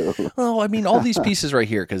do. Well, I mean, all these pieces right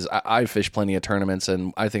here, because I've fished plenty of tournaments,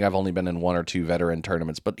 and I think I've only been in 1 or 2 veteran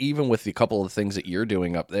tournaments, but even with the couple of things that you're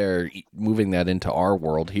doing up there, moving that into our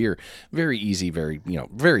world here, very easy,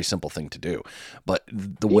 very simple thing to do. But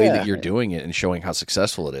the way that you're doing it and showing how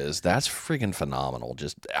successful it is, that's freaking phenomenal.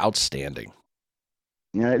 Just outstanding.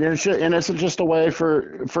 And it's just a way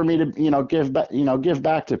for me to give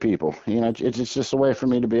back to people. It's just a way for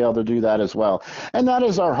me to be able to do that as well. And that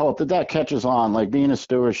is our hope, that catches on, like being a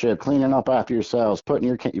stewardship, cleaning up after yourselves, putting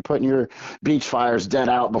your beach fires dead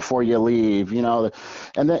out before you leave.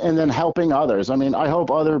 And then helping others. I mean, I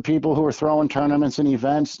hope other people who are throwing tournaments and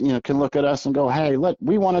events can look at us and go, hey,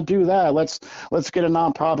 we want to do that. Let's get a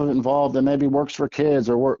nonprofit involved that maybe works for kids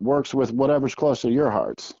or works with whatever's close to your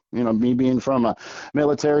hearts. Me being from a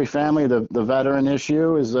military family, the veteran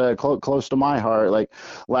issue is close to my heart. Like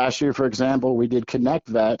last year, for example, we did Connect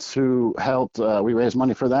Vets, who helped. We raised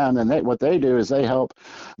money for them, and what they do is they help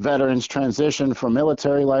veterans transition from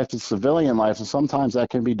military life to civilian life, and sometimes that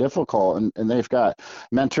can be difficult. And they've got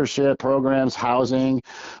mentorship programs, housing.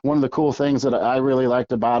 One of the cool things that I really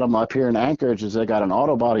liked about them up here in Anchorage is they got an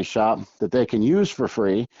auto body shop that they can use for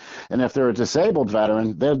free, and if they're a disabled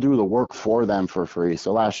veteran, they'll do the work for them for free.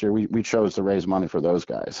 So last year we chose to raise money for those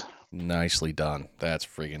guys. Nicely done. That's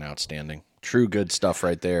freaking outstanding. True good stuff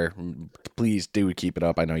right there. Please do keep it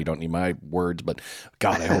up. I know you don't need my words, but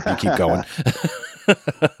God, I hope you keep going.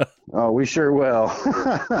 Oh, we sure will.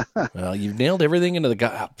 Well, you've nailed everything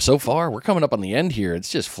into so far. We're coming up on the end here. It's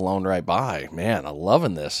just flown right by. Man, I'm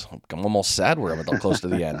loving this. I'm almost sad we're close to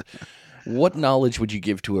the end. What knowledge would you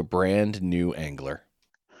give to a brand new angler?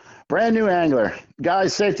 Brand new angler.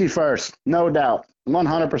 Guys, safety first, no doubt.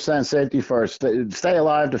 100% safety first. Stay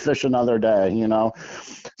alive to fish another day,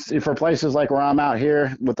 See, for places like where I'm out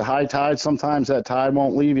here with the high tide, sometimes that tide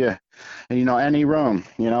won't leave you, any room.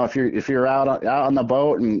 If you're out on the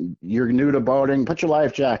boat and you're new to boating, put your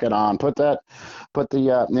life jacket on. Put the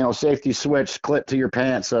safety switch clip to your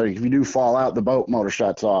pants, so if you do fall out, the boat motor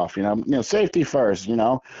shuts off. Safety first.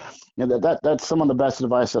 That's some of the best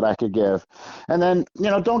advice that I could give. And then,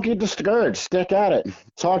 don't get discouraged. Stick at it.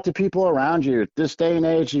 Talk to people around you. This day and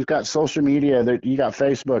age, you've got social media. You got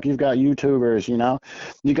Facebook. You've got YouTubers.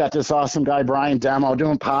 You got this awesome guy Brian Demo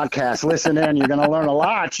doing podcasts. Listen in. You're going to learn a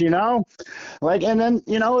lot. And then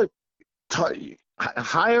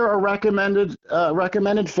hire a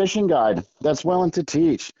recommended fishing guide that's willing to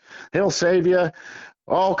teach. He'll save you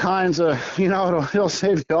all kinds of, he'll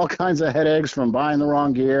save you all kinds of headaches from buying the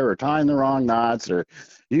wrong gear or tying the wrong knots or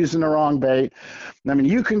using the wrong bait. I mean,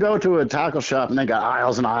 you can go to a tackle shop and they got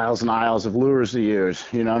aisles and aisles and aisles of lures to use.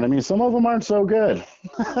 You know what I mean? Some of them aren't so good.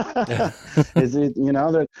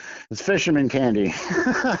 It's fisherman candy.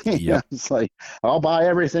 Yep. It's like, I'll buy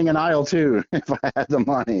everything in aisle 2 if I had the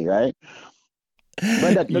money, right?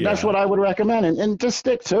 But that's what I would recommend, and just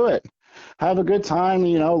stick to it. Have a good time.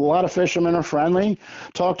 A lot of fishermen are friendly.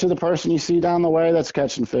 Talk to the person you see down the way that's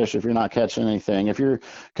catching fish if you're not catching anything. If you're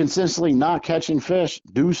consistently not catching fish,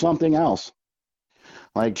 do something else.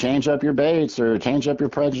 Like change up your baits or change up your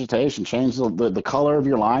presentation. Change the color of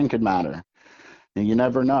your line could matter. And you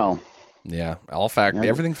never know. Yeah,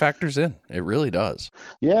 everything factors in. It really does.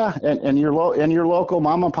 Yeah, and your local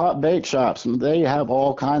mom and pop bait shops, they have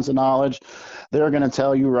all kinds of knowledge. They're going to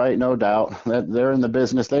tell you right, no doubt, that they're in the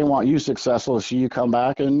business. They want you successful, so you come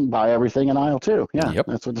back and buy everything in aisle 2. Yeah, yep.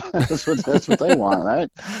 That's what they want, right?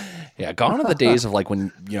 Yeah, gone are the days of like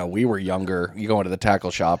when we were younger. You go into the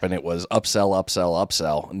tackle shop and it was upsell, upsell,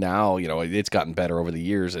 upsell. Now it's gotten better over the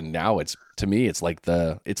years, and now it's like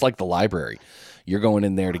the library. You're going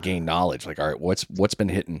in there to gain knowledge. Like, all right, what's been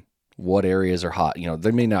hitting? What areas are hot?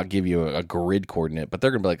 They may not give you a grid coordinate, but they're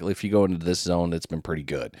going to be like, if you go into this zone, it's been pretty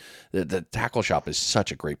good. The tackle shop is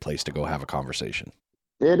such a great place to go have a conversation.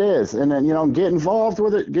 It is. And then, get involved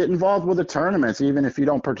with it. Get involved with the tournaments. Even if you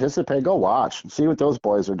don't participate, go watch. See what those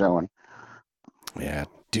boys are doing. Yeah,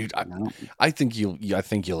 dude, I think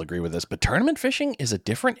you'll agree with this, but tournament fishing is a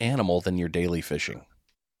different animal than your daily fishing.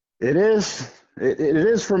 It is. It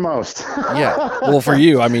is for most. Yeah. Well, for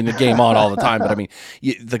you, I mean, the game on all the time, but I mean,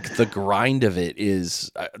 the grind of it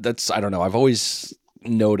is that's I don't know. I've always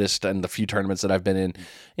noticed in the few tournaments that I've been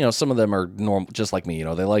in, some of them are normal, just like me.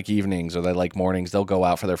 They like evenings or they like mornings. They'll go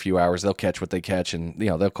out for their few hours. They'll catch what they catch, and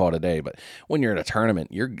they'll call it a day. But when you're in a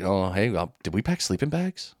tournament, you're hey, well, did we pack sleeping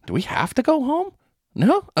bags? Do we have to go home?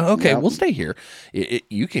 No. Okay, Yep. we'll stay here.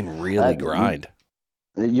 You can really You, grind.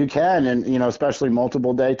 you can, and especially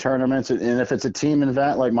multiple day tournaments, and if it's a team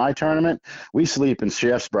event like my tournament, we sleep in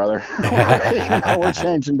shifts, brother. We're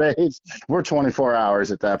changing days. We're 24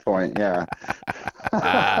 hours at that point. Yeah.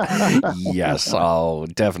 Yes. Oh,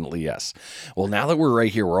 definitely yes. Well, now that we're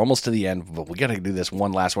right here, we're almost to the end, but we got to do this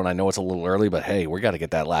one last one. I know it's a little early, but hey, we got to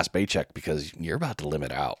get that last bait check because you're about to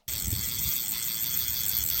limit out.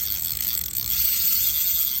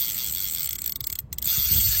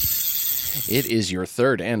 It is your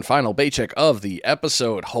third and final bait check of the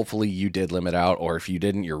episode. Hopefully you did limit out, or if you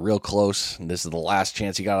didn't, you're real close. And this is the last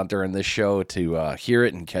chance you got out during this show to hear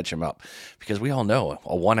it and catch him up. Because we all know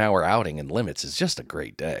a 1 hour outing in limits is just a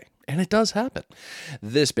great day. And it does happen.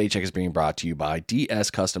 This bait check is being brought to you by DS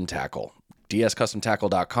Custom Tackle.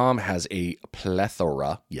 DSCustomTackle.com has a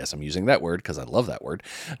plethora, yes, I'm using that word because I love that word,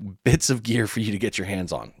 bits of gear for you to get your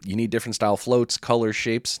hands on. You need different style floats, colors,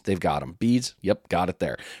 shapes, they've got them. Beads, yep, got it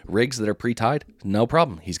there. Rigs that are pre-tied, no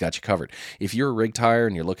problem, he's got you covered. If you're a rig tire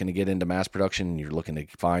and you're looking to get into mass production and you're looking to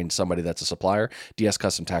find somebody that's a supplier, DS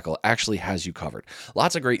Custom Tackle actually has you covered.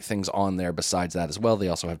 Lots of great things on there besides that as well. They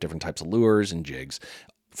also have different types of lures and jigs.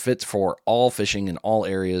 Fits for all fishing in all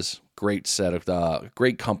areas. Great set of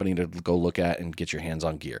great company to go look at and get your hands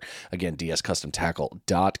on gear. Again,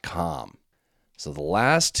 dscustomtackle.com. So the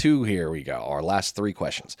last two, here we go. Our last three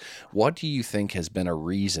questions. What do you think has been a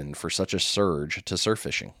reason for such a surge to surf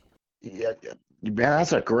fishing? Yeah, man,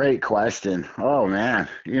 that's a great question. Oh man,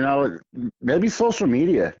 maybe social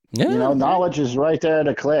media. Yeah. Knowledge is right there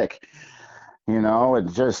to click.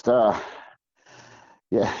 It just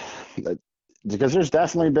yeah, because there's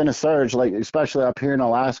definitely been a surge, like especially up here in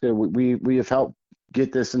Alaska. We have helped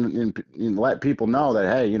get this and let people know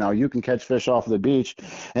that hey, you can catch fish off the beach,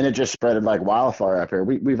 and it just spread like wildfire up here.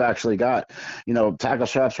 We've actually got tackle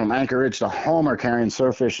shops from Anchorage to home are carrying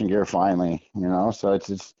surf fishing gear finally. So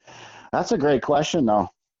it's that's a great question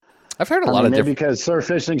though. I've heard a I lot mean, of maybe different. because surf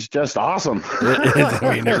fishing's just awesome.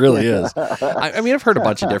 I mean, it really is. I mean, I've heard a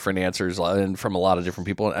bunch of different answers and from a lot of different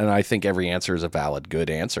people, and I think every answer is a valid, good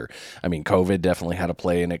answer. I mean, COVID definitely had a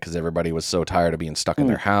play in it because everybody was so tired of being stuck in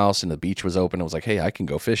their house, and the beach was open. It was like, hey, I can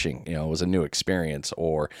go fishing. It was a new experience,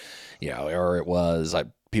 or it was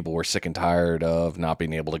people were sick and tired of not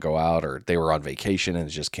being able to go out, or they were on vacation and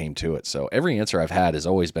it just came to it. So every answer I've had has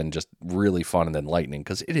always been just really fun and enlightening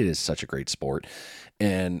because it is such a great sport.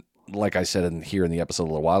 And like I said here in the episode a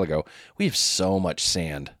little while ago, we have so much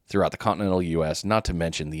sand throughout the continental U.S., not to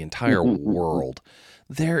mention the entire world.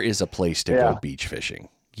 There is a place to go Yeah. beach fishing.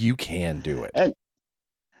 You can do it.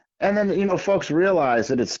 And then folks realize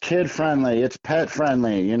that it's kid friendly, it's pet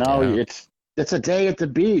friendly. Yeah. It's a day at the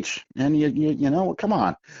beach, and come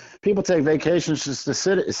on, people take vacations just to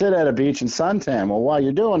sit at a beach and suntan. Well, while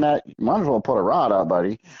you're doing that, you might as well put a rod up,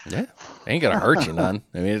 buddy. Yeah. Ain't going to hurt you none.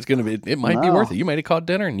 I mean, it might be No. worth it. You might have caught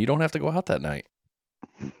dinner and you don't have to go out that night.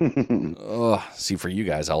 Oh, see, for you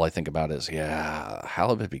guys, all I think about is,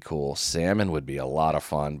 halibut would be cool. Salmon would be a lot of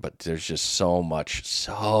fun, but there's just so much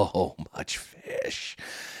fish.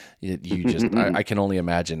 You just, I can only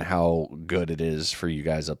imagine how good it is for you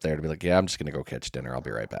guys up there to be like, I'm just going to go catch dinner. I'll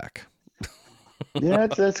be right back. Yeah,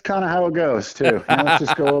 that's kind of how it goes too. Let's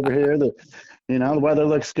just go over here. The weather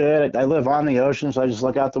looks good. I live on the ocean, so I just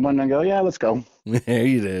look out the window and go, yeah, let's go. There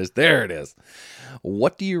it is. There it is.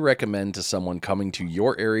 What do you recommend to someone coming to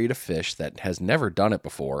your area to fish that has never done it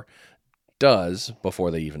before, does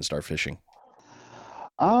before they even start fishing?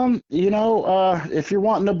 If you're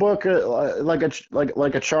wanting to book like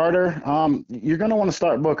a charter, you're gonna want to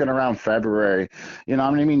start booking around February.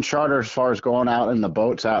 I mean, charter as far as going out in the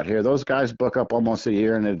boats out here, those guys book up almost a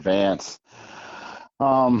year in advance.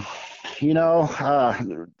 Um,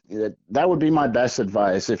 that would be my best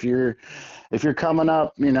advice. If you're coming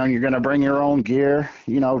up, you're gonna bring your own gear.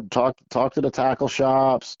 Talk to the tackle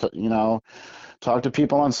shops. Talk to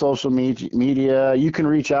people on social media. You can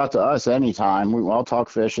reach out to us anytime. I'll talk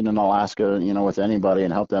fishing in Alaska, with anybody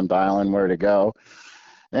and help them dial in where to go.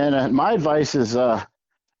 And my advice is,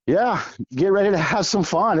 Yeah, get ready to have some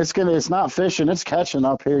fun. It's not fishing, it's catching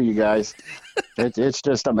up here, you guys. It's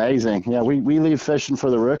just amazing. Yeah, we leave fishing for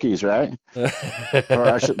the rookies, right?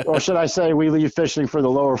 Or should I say we leave fishing for the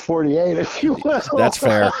lower 48, if you will. That's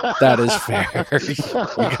fair. That is fair.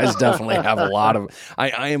 You guys definitely have a lot of.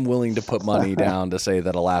 I am willing to put money down to say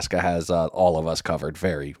that Alaska has all of us covered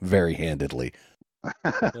very, very handedly.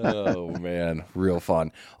 Oh man, real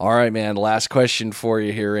fun. All right, man. Last question for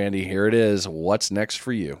you here, Andy. Here it is. What's next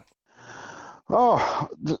for you? Oh,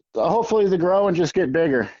 hopefully the grow and just get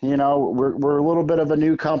bigger. You know, we're a little bit of a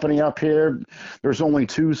new company up here. There's only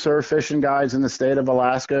 2 surf fishing guides in the state of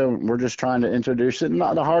Alaska. We're just trying to introduce it.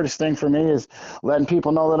 Not the hardest thing for me is letting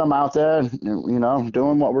people know that I'm out there, you know,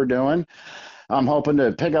 doing what we're doing. I'm hoping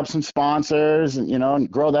to pick up some sponsors and, you know, and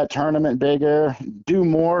grow that tournament bigger, do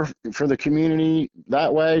more for the community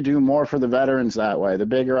that way, do more for the veterans that way. The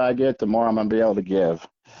bigger I get, the more I'm going to be able to give.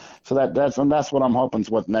 So that's what I'm hoping is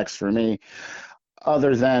what's next for me,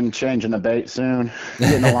 other than changing the bait soon,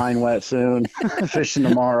 getting the line wet soon, fishing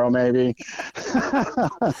tomorrow maybe.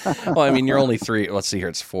 Well, I mean, you're only 3. Let's see here.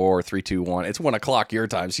 It's 4, 3, 2, 1. It's 1 o'clock your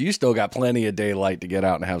time, so you still got plenty of daylight to get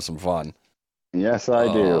out and have some fun. Yes, I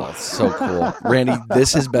do. So cool. Randy,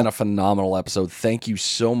 this has been a phenomenal episode. Thank you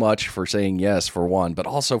so much for saying yes, for one, but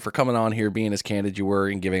also for coming on here, being as candid you were,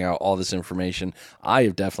 and giving out all this information. I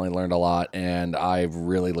have definitely learned a lot, and I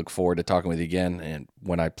really look forward to talking with you again. And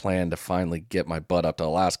when I plan to finally get my butt up to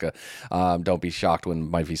Alaska, don't be shocked when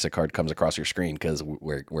my Visa card comes across your screen, because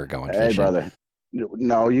we're going fishing. Hey, brother.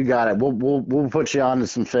 No, you got it. We'll put you on to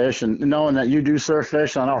some fish, and knowing that you do surf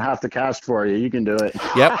fish, I don't have to cast for you. You can do it.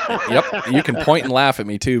 Yep. You can point and laugh at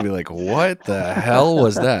me too. Be like, "What the hell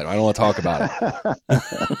was that?" I don't want to talk about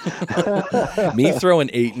it. Me throwing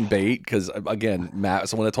 8 and bait, because again, Matt,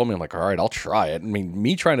 someone that told me, I'm like, "All right, I'll try it." I mean,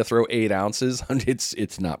 me trying to throw 8 ounces,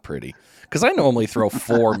 it's not pretty. Because I normally throw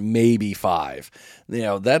 4, maybe 5. You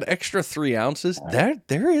know, that extra 3 ounces,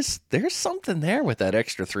 there's something there with that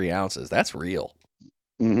extra 3 ounces. That's real.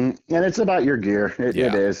 Mm-hmm. And it's about your gear. It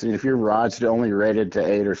is. If your rod's only rated to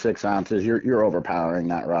 8 or 6 ounces, you're overpowering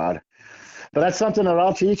that rod. But that's something that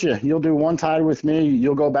I'll teach you. You'll do one tide with me.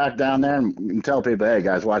 You'll go back down there and tell people, "Hey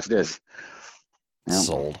guys, watch this." Yep.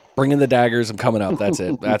 Sold. Bring in the daggers. I'm coming up. That's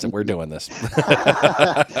it. We're doing this.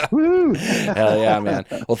 Woo! Hell yeah, man.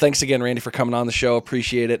 Well, thanks again, Randy, for coming on the show.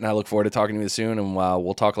 Appreciate it, and I look forward to talking to you soon. And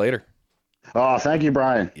we'll talk later. Oh, thank you,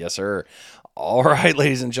 Brian. Yes, sir. All right,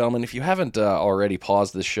 ladies and gentlemen, if you haven't already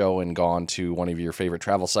paused the show and gone to one of your favorite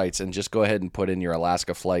travel sites and just go ahead and put in your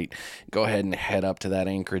Alaska flight, go ahead and head up to that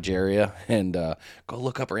Anchorage area and go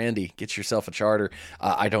look up Randy. Get yourself a charter.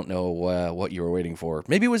 I don't know what you were waiting for.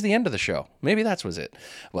 Maybe it was the end of the show. Maybe that was it.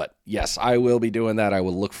 But yes, I will be doing that. I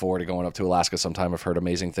will look forward to going up to Alaska sometime. I've heard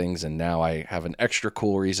amazing things, and now I have an extra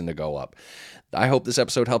cool reason to go up. I hope this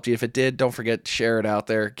episode helped you. If it did, don't forget to share it out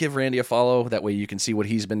there. Give Randy a follow. That way you can see what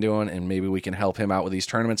he's been doing, and maybe we can help him out with these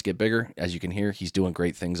tournaments, get bigger. As you can hear, he's doing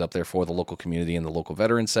great things up there for the local community and the local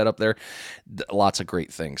veterans set up there. Lots of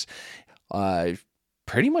great things.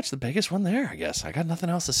 Pretty much the biggest one there, I guess. I got nothing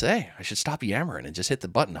else to say. I should stop yammering and just hit the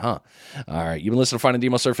button, huh? All right, you've been listening to Finding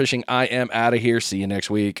Demo Surf Fishing. I am out of here. See you next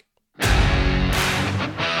week.